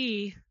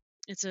PPP.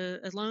 It's a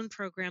loan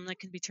program that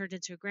can be turned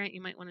into a grant.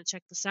 You might want to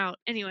check this out.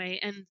 Anyway,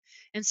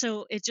 and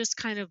so it just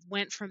kind of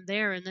went from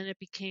there, and then it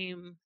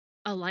became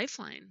a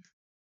lifeline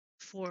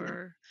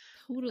for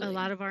a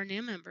lot of our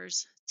NAM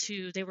members.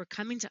 They were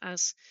coming to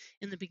us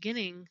in the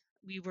beginning.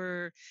 We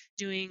were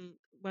doing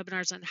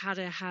webinars on how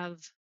to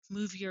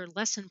move your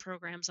lesson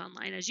programs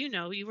online. As you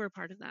know, you were a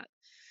part of that,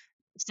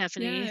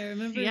 Stephanie. Yeah, I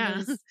remember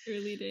those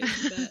early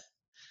days of that.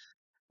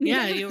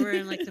 Yeah, you were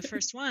in like the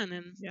first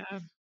one.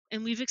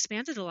 And we've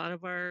expanded a lot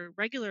of our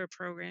regular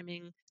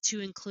programming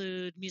to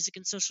include music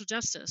and social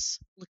justice,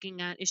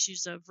 looking at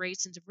issues of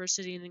race and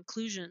diversity and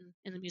inclusion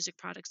in the music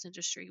products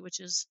industry, which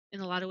is in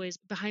a lot of ways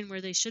behind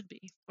where they should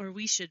be, or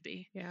we should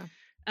be. Yeah.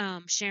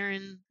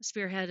 Sharon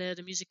spearheaded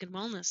a music and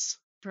wellness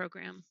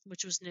program,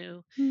 which was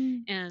new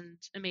and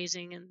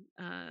amazing,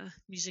 and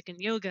music and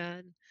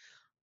yoga,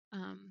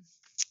 and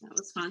that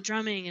was fun.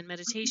 Drumming and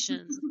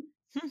meditation.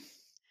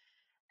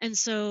 And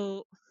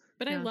so,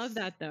 but I love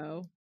that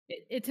though.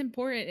 It's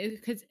important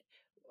because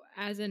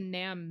as a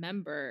NAM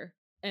member,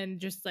 and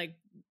just like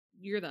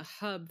you're the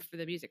hub for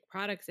the music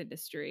products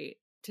industry,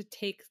 to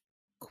take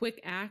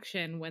quick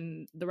action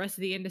when the rest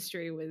of the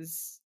industry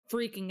was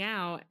freaking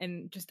out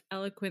and just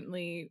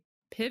eloquently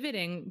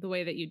pivoting the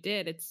way that you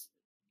did. It's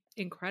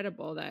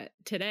incredible that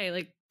today,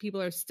 like,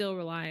 people are still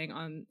relying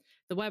on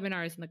the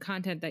webinars and the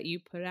content that you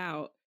put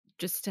out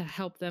just to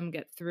help them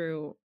get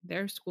through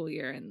their school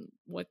year and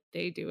what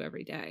they do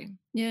every day.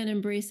 Yeah, and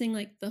embracing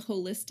like the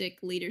holistic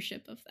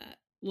leadership of that.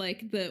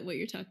 Like what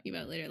you're talking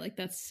about later, like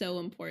that's so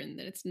important,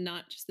 that it's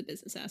not just the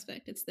business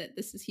aspect, it's that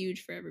this is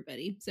huge for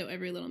everybody. So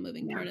every little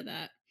moving part of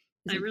that.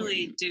 I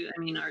really do. I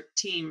mean, our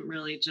team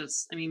really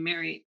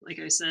Mary, like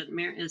I said,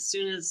 as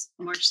soon as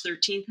March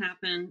 13th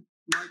happened,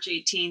 March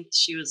 18th,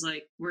 she was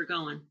like, we're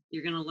going,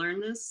 you're going to learn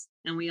this.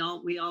 And we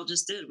all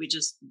just did. We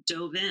just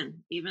dove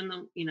in, even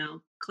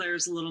though,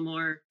 Claire's a little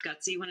more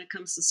gutsy when it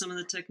comes to some of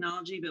the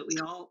technology, but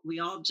we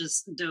all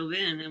just dove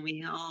in and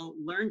we all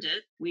learned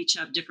it. We each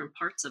have different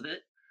parts of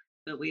it,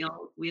 but we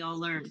all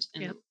learned.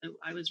 And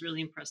I was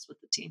really impressed with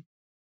the team.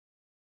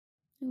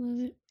 I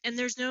love it. And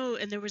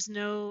there was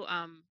no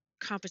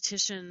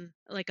competition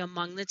like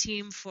among the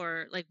team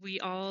for, like, we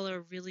all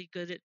are really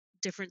good at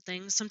different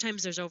things.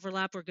 Sometimes there's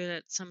overlap. We're good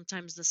at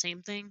sometimes the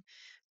same thing,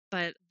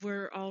 but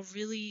we're all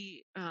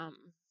really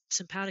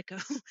simpatico.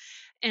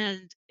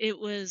 And it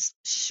was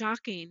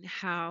shocking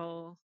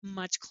how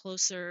much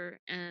closer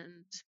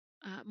and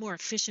more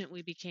efficient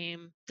we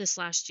became this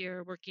last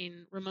year,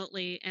 working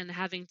remotely and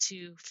having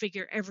to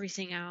figure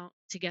everything out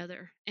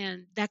together.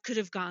 And that could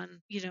have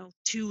gone,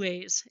 2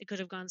 ways. It could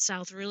have gone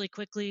south really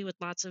quickly with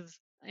lots of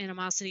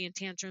animosity and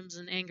tantrums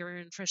and anger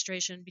and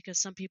frustration,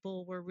 because some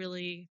people were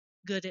really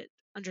good at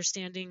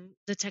understanding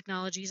the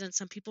technologies and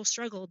some people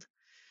struggled.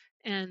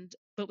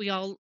 But we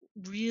all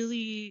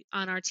really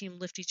on our team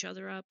lift each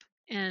other up.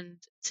 And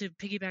to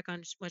piggyback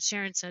on what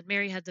Sharon said,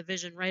 Mary had the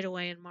vision right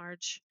away in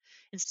March.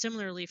 And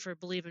similarly for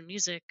Believe in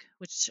Music,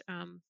 which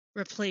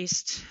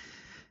replaced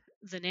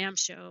the NAM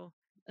show,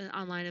 an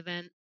online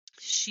event,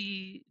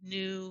 she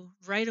knew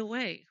right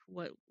away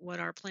what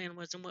our plan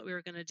was and what we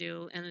were going to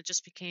do. And it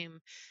just became,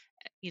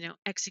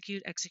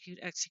 execute.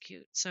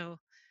 So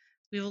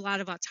we have a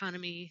lot of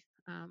autonomy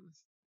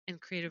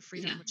and creative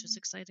freedom, which is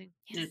exciting.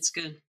 Yes. It's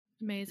good.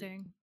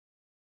 Amazing.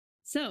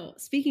 So,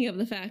 speaking of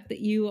the fact that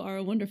you are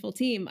a wonderful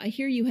team, I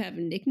hear you have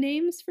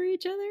nicknames for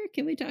each other.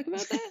 Can we talk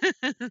about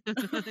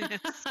that?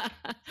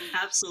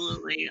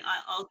 Absolutely.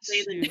 I'll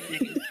say the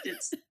nickname.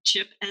 It's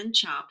Chip and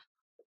Chop.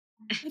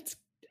 That's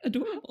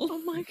adorable.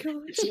 Oh my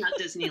God. It's not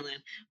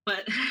Disneyland,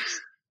 but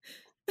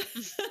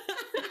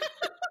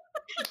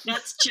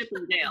that's Chip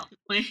and Dale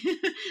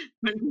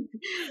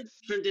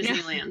from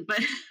Disneyland.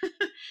 But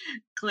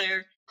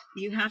Claire,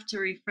 you have to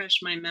refresh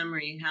my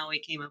memory how we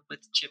came up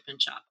with Chip and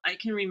Chop. I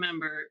can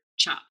remember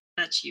Chop.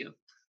 That's you.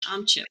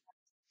 I'm Chip.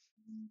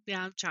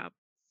 Yeah, I'm Chop.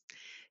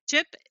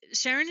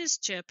 Sharon is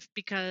Chip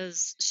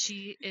because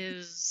she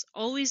is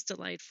always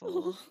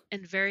delightful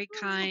and very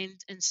kind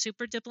and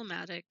super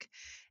diplomatic.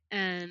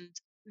 And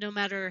no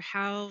matter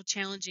how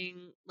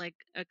challenging like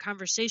a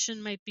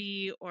conversation might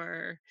be,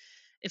 or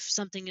if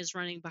something is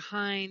running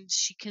behind,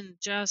 she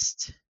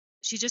just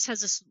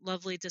has this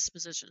lovely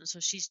disposition. So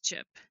she's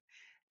Chip.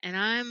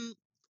 And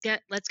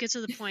let's get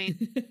to the point.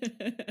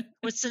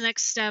 What's the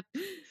next step?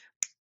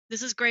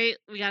 This is great.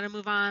 We got to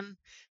move on.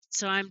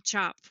 So I'm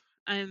Chop.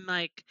 I'm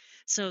like,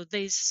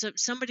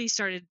 somebody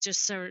started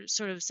just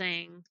sort of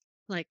saying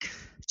like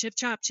Chip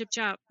Chop, Chip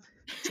Chop,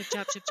 Chip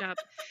Chop, Chip Chop.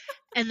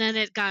 And then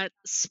it got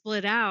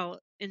split out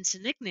into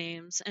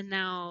nicknames. And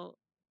now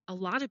a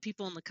lot of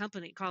people in the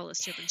company call us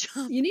Chip and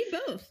Chop. You need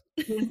both.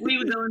 We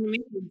would go in the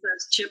meetings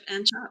as Chip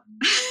and Chop.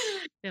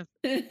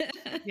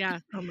 Yeah.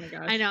 Oh my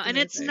gosh. I know. And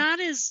it's amazing.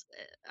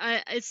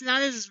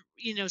 not as,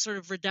 sort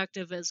of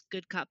reductive as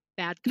good cop,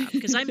 bad cop,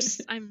 because I'm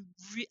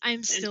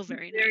still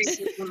very nice.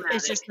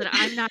 It's just that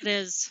I'm not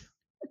as,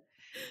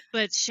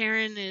 but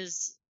Sharon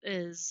is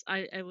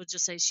I would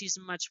just say she's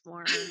much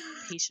more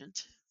patient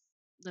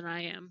than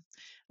I am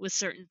with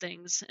certain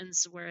things. And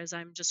so, whereas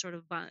I'm just sort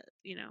of,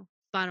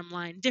 bottom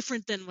line,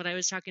 different than what I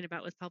was talking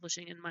about with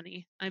publishing and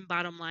money. I'm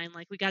bottom line,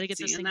 like we got to get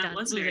this thing done.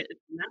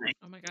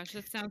 Oh my gosh,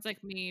 that sounds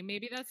like me.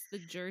 Maybe that's the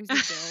Jersey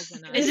Girls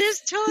in us. It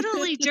is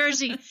totally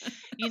Jersey.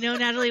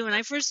 Natalie, when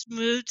I first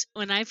moved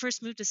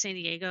to San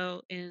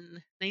Diego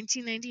in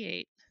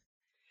 1998,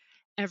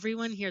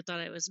 everyone here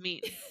thought I was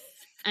mean.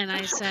 And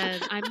I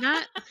said,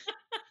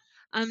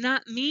 I'm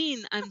not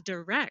mean, I'm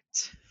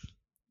direct.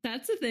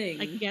 That's the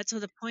thing. I get to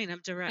the point, I'm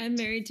direct. I'm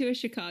married to a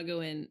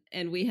Chicagoan,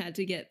 and we had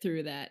to get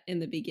through that in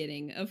the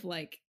beginning of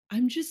like,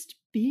 I'm just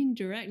being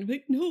direct. I'm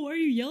like, no, why are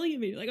you yelling at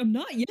me? Like, I'm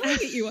not yelling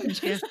at you. I'm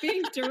just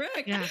being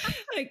direct. Yeah.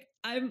 Like,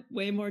 I'm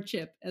way more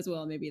Chip as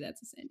well. Maybe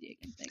that's a San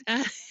Diegan thing.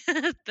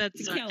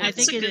 I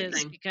think it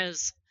is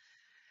because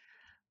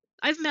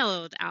I've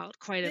mellowed out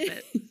quite a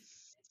bit.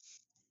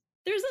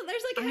 There's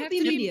like a happy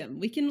medium.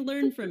 We can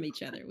learn from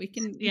each other. We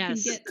can get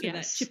to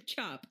that Chip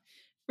Chop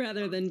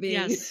rather than being.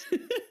 Yes.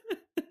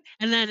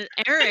 And then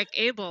Eric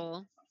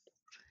Abel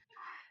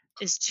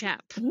is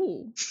Chap.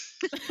 Ooh.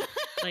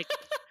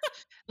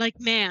 like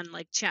man,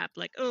 like chap,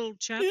 like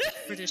chap,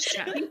 British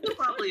chap. He's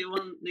probably the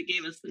one that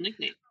gave us the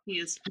nickname. He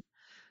is.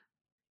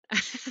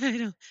 I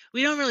know.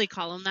 We don't really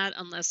call him that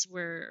unless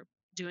we're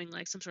doing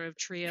like some sort of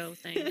trio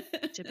thing,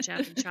 Chip,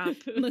 Chap, and Chop.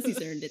 Unless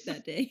he's earned it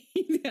that day.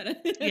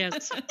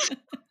 Yes.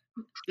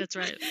 That's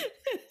right.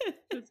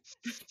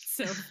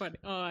 So funny.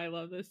 Oh, I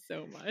love this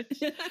so much.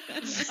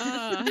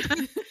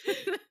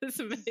 That's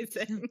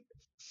amazing.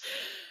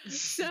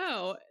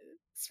 So,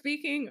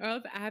 speaking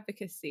of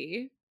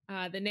advocacy,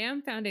 the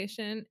NAMM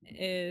Foundation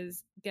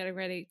is getting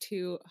ready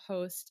to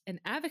host an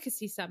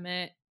advocacy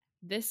summit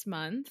this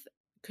month.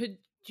 Could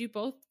you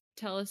both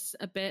tell us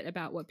a bit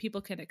about what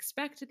people can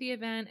expect at the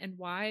event and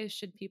why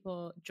should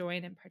people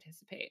join and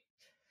participate?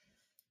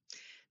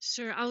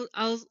 Sure.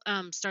 I'll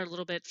start a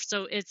little bit.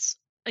 So it's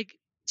like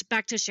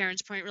back to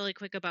Sharon's point really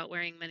quick about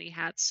wearing many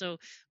hats. So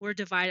we're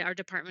divided. Our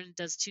department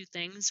does two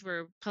things.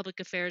 We're public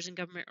affairs and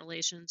government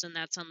relations, and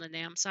that's on the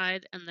NAMM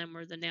side. And then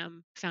we're the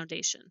NAMM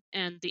Foundation.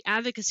 And the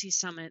advocacy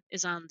summit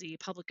is on the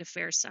public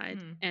affairs side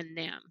and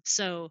NAMM.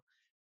 So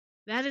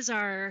that is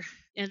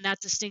and that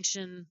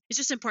distinction is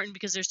just important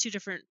because there's two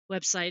different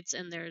websites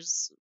and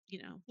there's,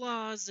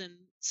 laws and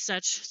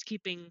such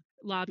keeping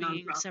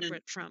lobbying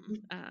separate from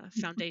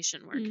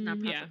foundation work,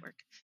 nonprofit work.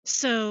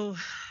 So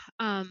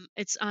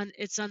it's on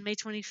May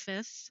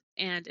 25th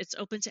and it's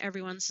open to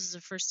everyone. This is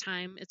the first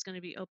time it's going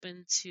to be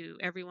open to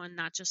everyone,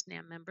 not just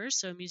NAMM members.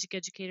 So music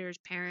educators,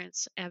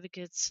 parents,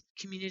 advocates,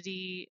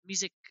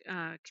 music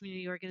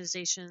community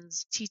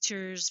organizations,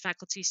 teachers,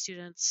 faculty,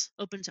 students,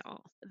 open to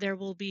all. There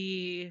will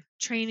be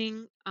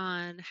training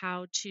on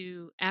how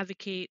to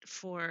advocate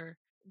for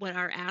what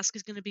our ask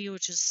is going to be,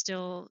 which is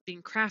still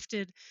being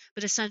crafted,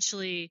 but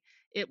essentially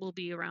it will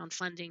be around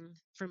funding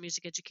for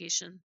music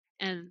education.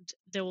 And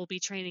there will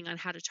be training on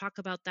how to talk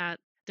about that.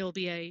 There will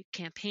be a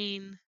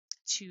campaign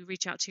to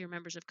reach out to your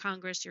members of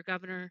Congress, your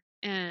governor,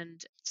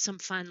 and some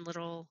fun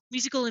little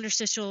musical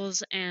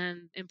interstitials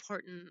and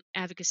important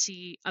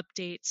advocacy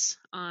updates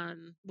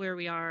on where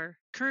we are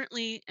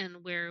currently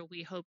and where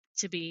we hope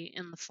to be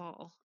in the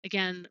fall.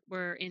 Again,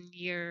 for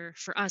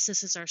us,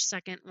 this is our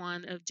second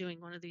one of doing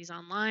one of these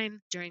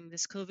online during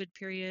this COVID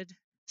period.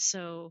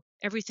 So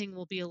everything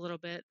will be a little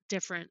bit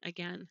different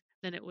again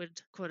than it would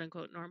quote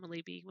unquote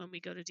normally be when we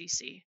go to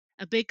DC.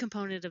 A big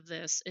component of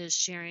this is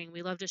sharing.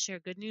 We love to share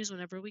good news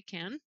whenever we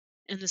can.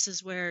 And this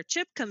is where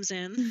Chip comes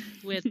in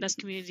with Best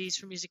Communities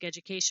for Music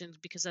Education,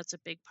 because that's a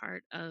big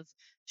part of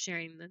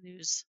sharing the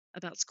news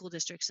about school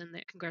districts and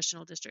the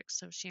congressional districts.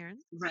 So Sharon?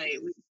 Right.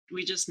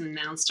 We just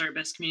announced our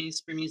Best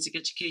Communities for Music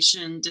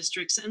Education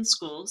districts and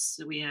schools.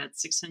 So we had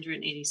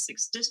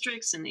 686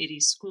 districts and 80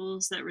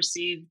 schools that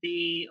received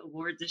the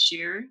award this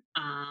year.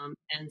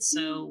 And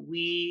so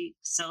we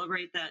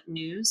celebrate that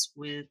news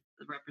with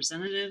the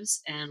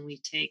representatives and we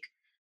take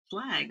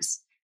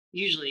flags,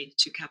 usually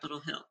to Capitol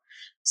Hill.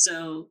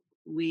 So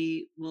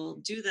we will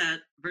do that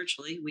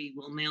virtually. We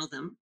will mail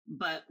them,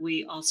 but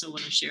we also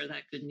want to share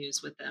that good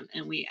news with them.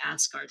 And we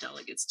ask our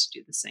delegates to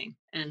do the same.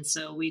 And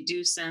so we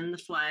do send the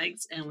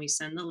flags and we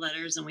send the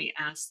letters, and we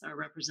ask our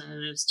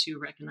representatives to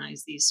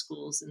recognize these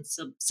schools and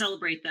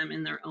celebrate them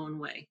in their own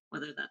way,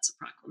 whether that's a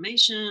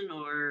proclamation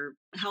or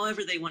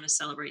however they want to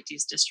celebrate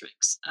these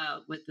districts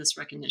with this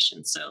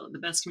recognition. So the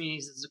Best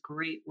Communities is a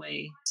great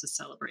way to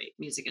celebrate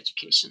music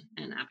education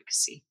and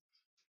advocacy.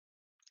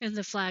 And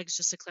the flags,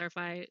 just to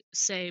clarify,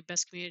 say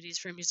Best Communities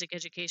for Music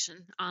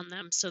Education on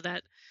them, so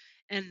that,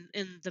 and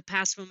in the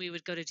past when we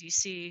would go to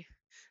DC,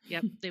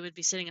 yep, they would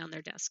be sitting on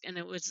their desk, and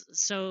it was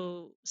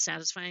so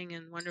satisfying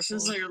and wonderful.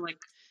 This is our like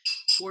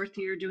 4th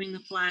year doing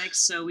the flags,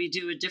 so we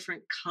do a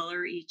different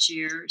color each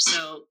year,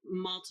 so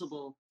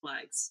multiple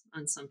flags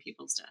on some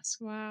people's desks.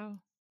 Wow.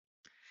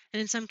 And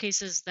in some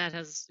cases that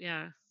has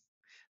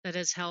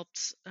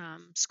helped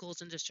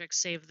schools and districts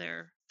save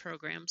their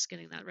programs,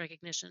 getting that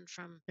recognition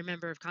from their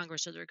member of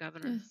Congress or their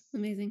governor.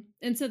 Amazing.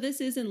 And so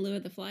this is in lieu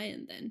of the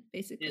fly-in then,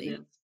 basically. It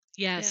is.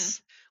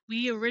 Yes.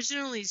 We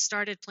originally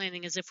started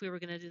planning as if we were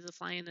going to do the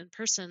fly-in in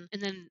person.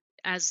 And then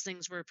as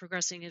things were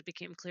progressing, it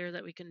became clear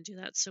that we couldn't do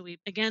that. So we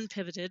again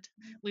pivoted.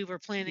 We were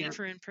planning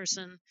for in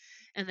person,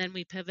 and then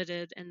we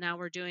pivoted, and now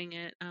we're doing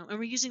it. And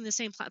we're using the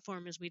same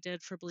platform as we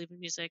did for Believe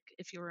in Music,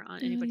 if you were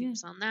on, anybody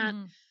who's on that.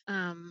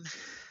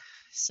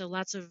 So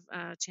lots of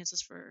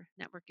chances for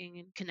networking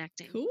and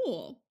connecting.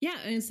 Cool. Yeah.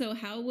 And so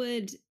how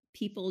would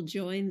people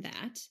join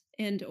that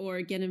and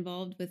or get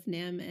involved with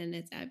NAMM and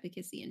its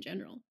advocacy in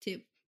general too?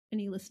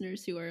 Any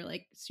listeners who are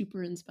like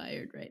super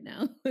inspired right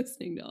now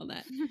listening to all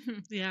that?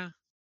 Yeah.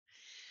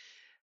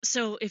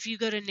 So if you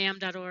go to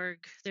NAMM.org,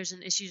 there's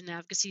an Issues and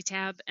Advocacy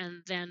tab,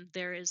 and then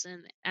there is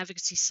an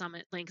Advocacy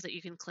Summit link that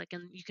you can click,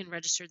 and you can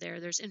register there.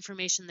 There's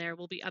information there.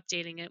 We'll be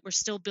updating it. We're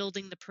still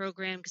building the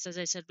program because, as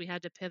I said, we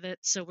had to pivot.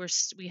 So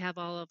we have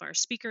all of our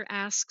speaker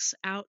asks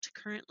out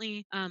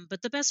currently.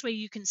 But the best way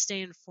you can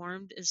stay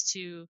informed is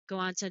to go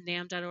on to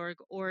NAMM.org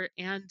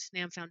and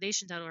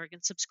NAMMfoundation.org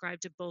and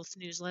subscribe to both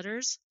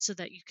newsletters so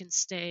that you can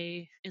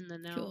stay in the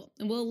know. Cool.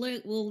 And we'll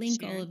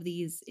link all of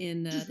these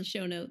in the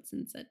show notes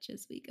and such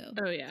as we go.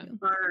 Oh, yeah.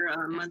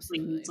 Our monthly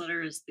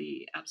newsletter is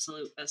the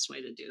absolute best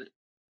way to do it.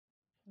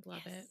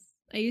 Love it.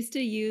 I used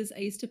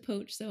to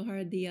poach so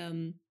hard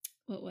the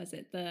what was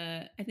it?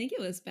 I think it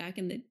was back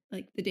in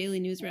the daily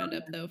news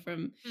roundup though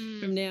from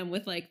NAMM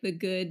with like the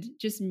good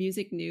just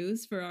music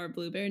news for our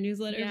Blueberry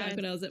newsletter back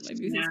when I was at my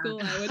music school.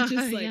 I would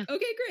just like,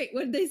 okay, great.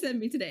 What did they send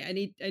me today? I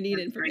need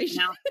information.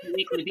 Now,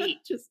 weekly beat.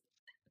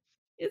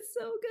 It's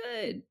so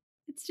good.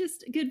 It's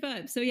just a good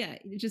vibe. So yeah,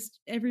 just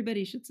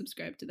everybody should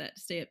subscribe to that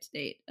to stay up to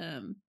date.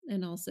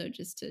 And also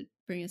just to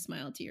bring a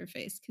smile to your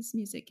face because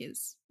music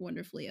is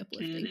wonderfully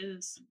uplifting. It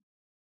is.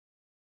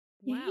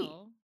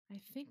 Wow.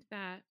 I think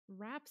that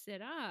wraps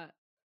it up.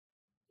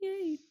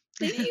 Yay.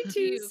 Thank you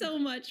two so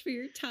much for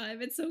your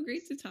time. It's so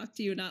great to talk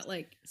to you, not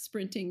like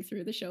sprinting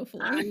through the show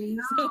floor. I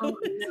know.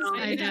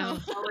 I know.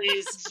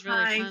 Always It's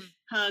really fun.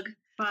 Hug,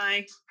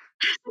 bye.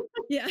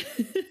 Yeah.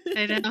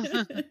 I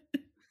know.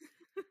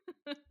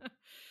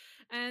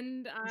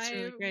 And I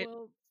really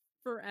will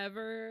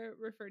forever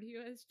refer to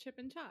you as Chip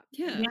and Chop.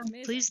 Yeah.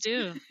 Please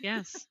do.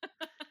 Yes.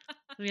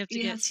 We have to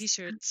get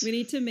t-shirts. We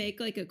need to make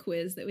like a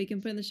quiz that we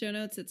can put in the show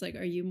notes. It's like,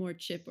 are you more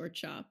Chip or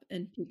Chop?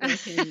 And people can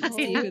see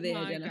who they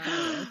identify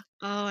with.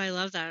 Oh, I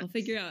love that. I'll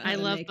figure out. I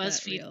love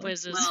BuzzFeed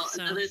quizzes. Well,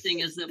 another thing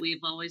is that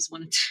we've always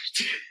wanted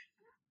to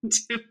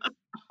do.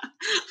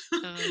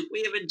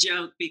 We have a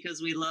joke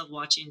because we love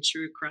watching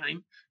true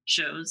crime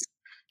shows,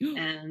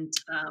 and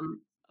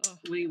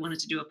we wanted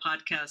to do a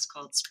podcast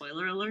called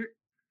Spoiler Alert,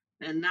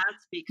 and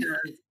that's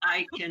because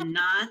I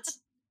cannot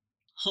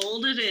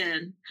hold it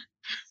in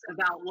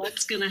about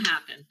what's going to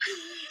happen.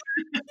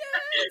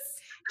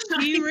 Yes.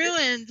 We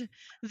ruined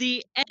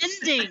the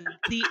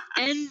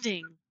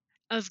ending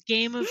of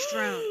Game of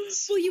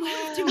Thrones. Well, you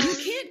have to. You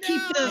can't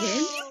keep that in.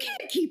 You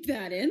can't keep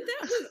that in.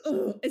 That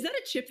was. Is that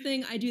a Chip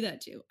thing? I do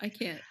that too. I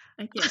can't.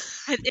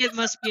 It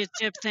must be a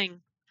Chip thing.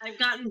 I've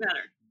gotten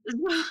better.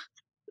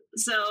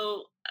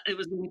 So it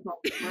was going to be called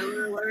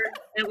Spoiler Alert,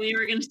 and we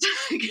were going to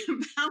talk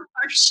about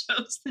our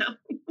shows that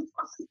we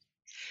watch.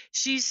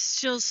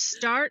 She'll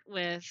start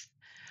with,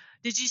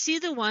 did you see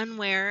the one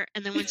where,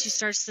 and then when she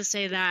starts to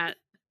say that,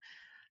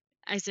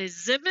 I say,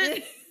 zip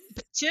it,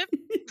 Chip,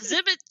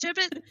 zip it, chip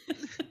it.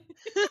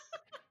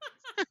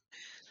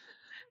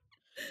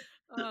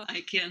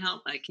 I can't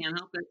help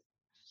it.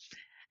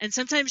 And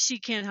sometimes she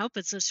can't help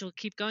it, so she'll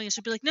keep going, and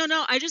she'll be like, no,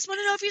 I just want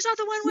to know if you saw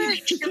the one where.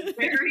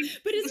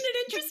 But isn't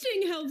it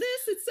interesting how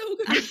it's so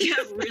good? I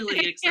get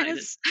really excited.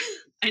 Yes.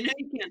 I know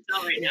you can't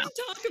tell right now.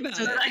 Talk about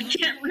but it. I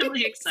get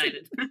really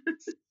excited.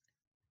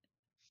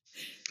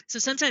 So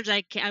sometimes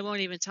I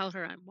won't even tell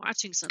her I'm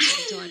watching something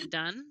until I'm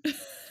done,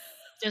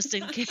 just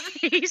in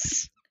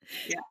case.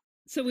 Yeah.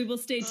 So we will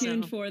stay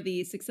tuned for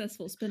the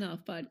successful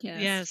spin-off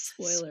podcast. Yes.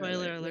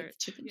 Spoiler alert.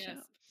 Chip and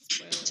Chop.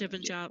 Chip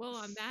and Chop. Well,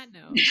 on that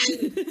note,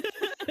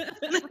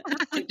 I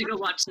have to go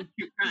watch some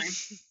true crime.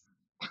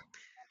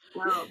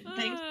 Well,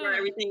 thanks for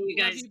everything you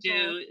guys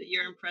do.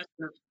 You're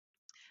impressive.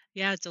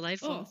 Yeah,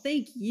 delightful. Oh,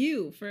 thank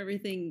you for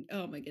everything.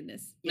 Oh my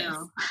goodness. Yes.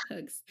 No.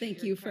 Hugs. Thank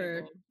You're you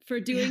incredible. for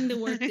doing the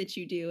work that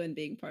you do and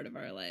being part of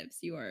our lives.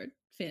 You are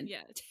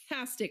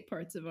fantastic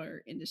parts of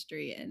our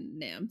industry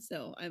and NAMM.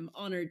 So I'm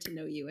honored to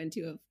know you and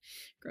to have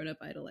grown up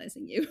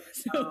idolizing you.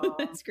 So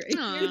that's great.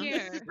 Aw. You're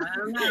here. I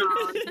don't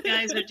know. You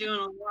guys are doing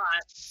a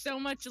lot. So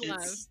much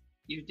love.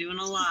 You're doing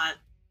a lot.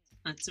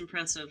 That's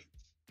impressive.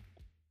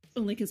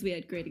 Only because we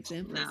had great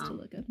examples No. to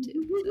look up to.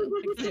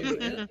 So, there we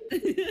go.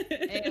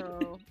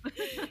 Ayo.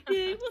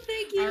 Yay, well,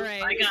 thank you. All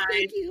right. Bye, guys.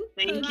 Thank you.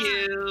 Thank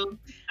you.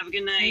 Have a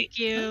good night. Thank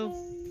you.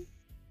 Bye.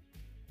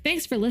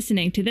 Thanks for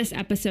listening to this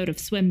episode of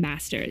Swim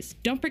Masters.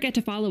 Don't forget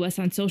to follow us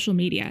on social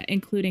media,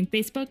 including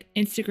Facebook,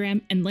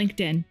 Instagram, and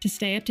LinkedIn, to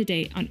stay up to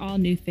date on all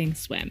new things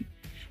swim.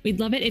 We'd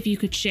love it if you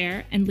could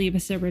share and leave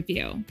us a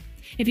review.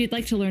 If you'd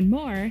like to learn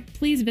more,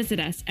 please visit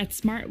us at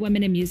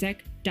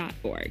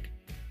smartwomeninmusic.org.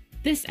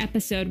 This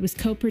episode was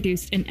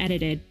co-produced and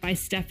edited by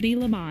Stephanie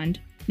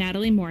Lamond,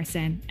 Natalie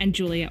Morrison, and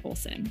Julia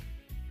Olson.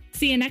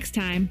 See you next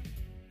time.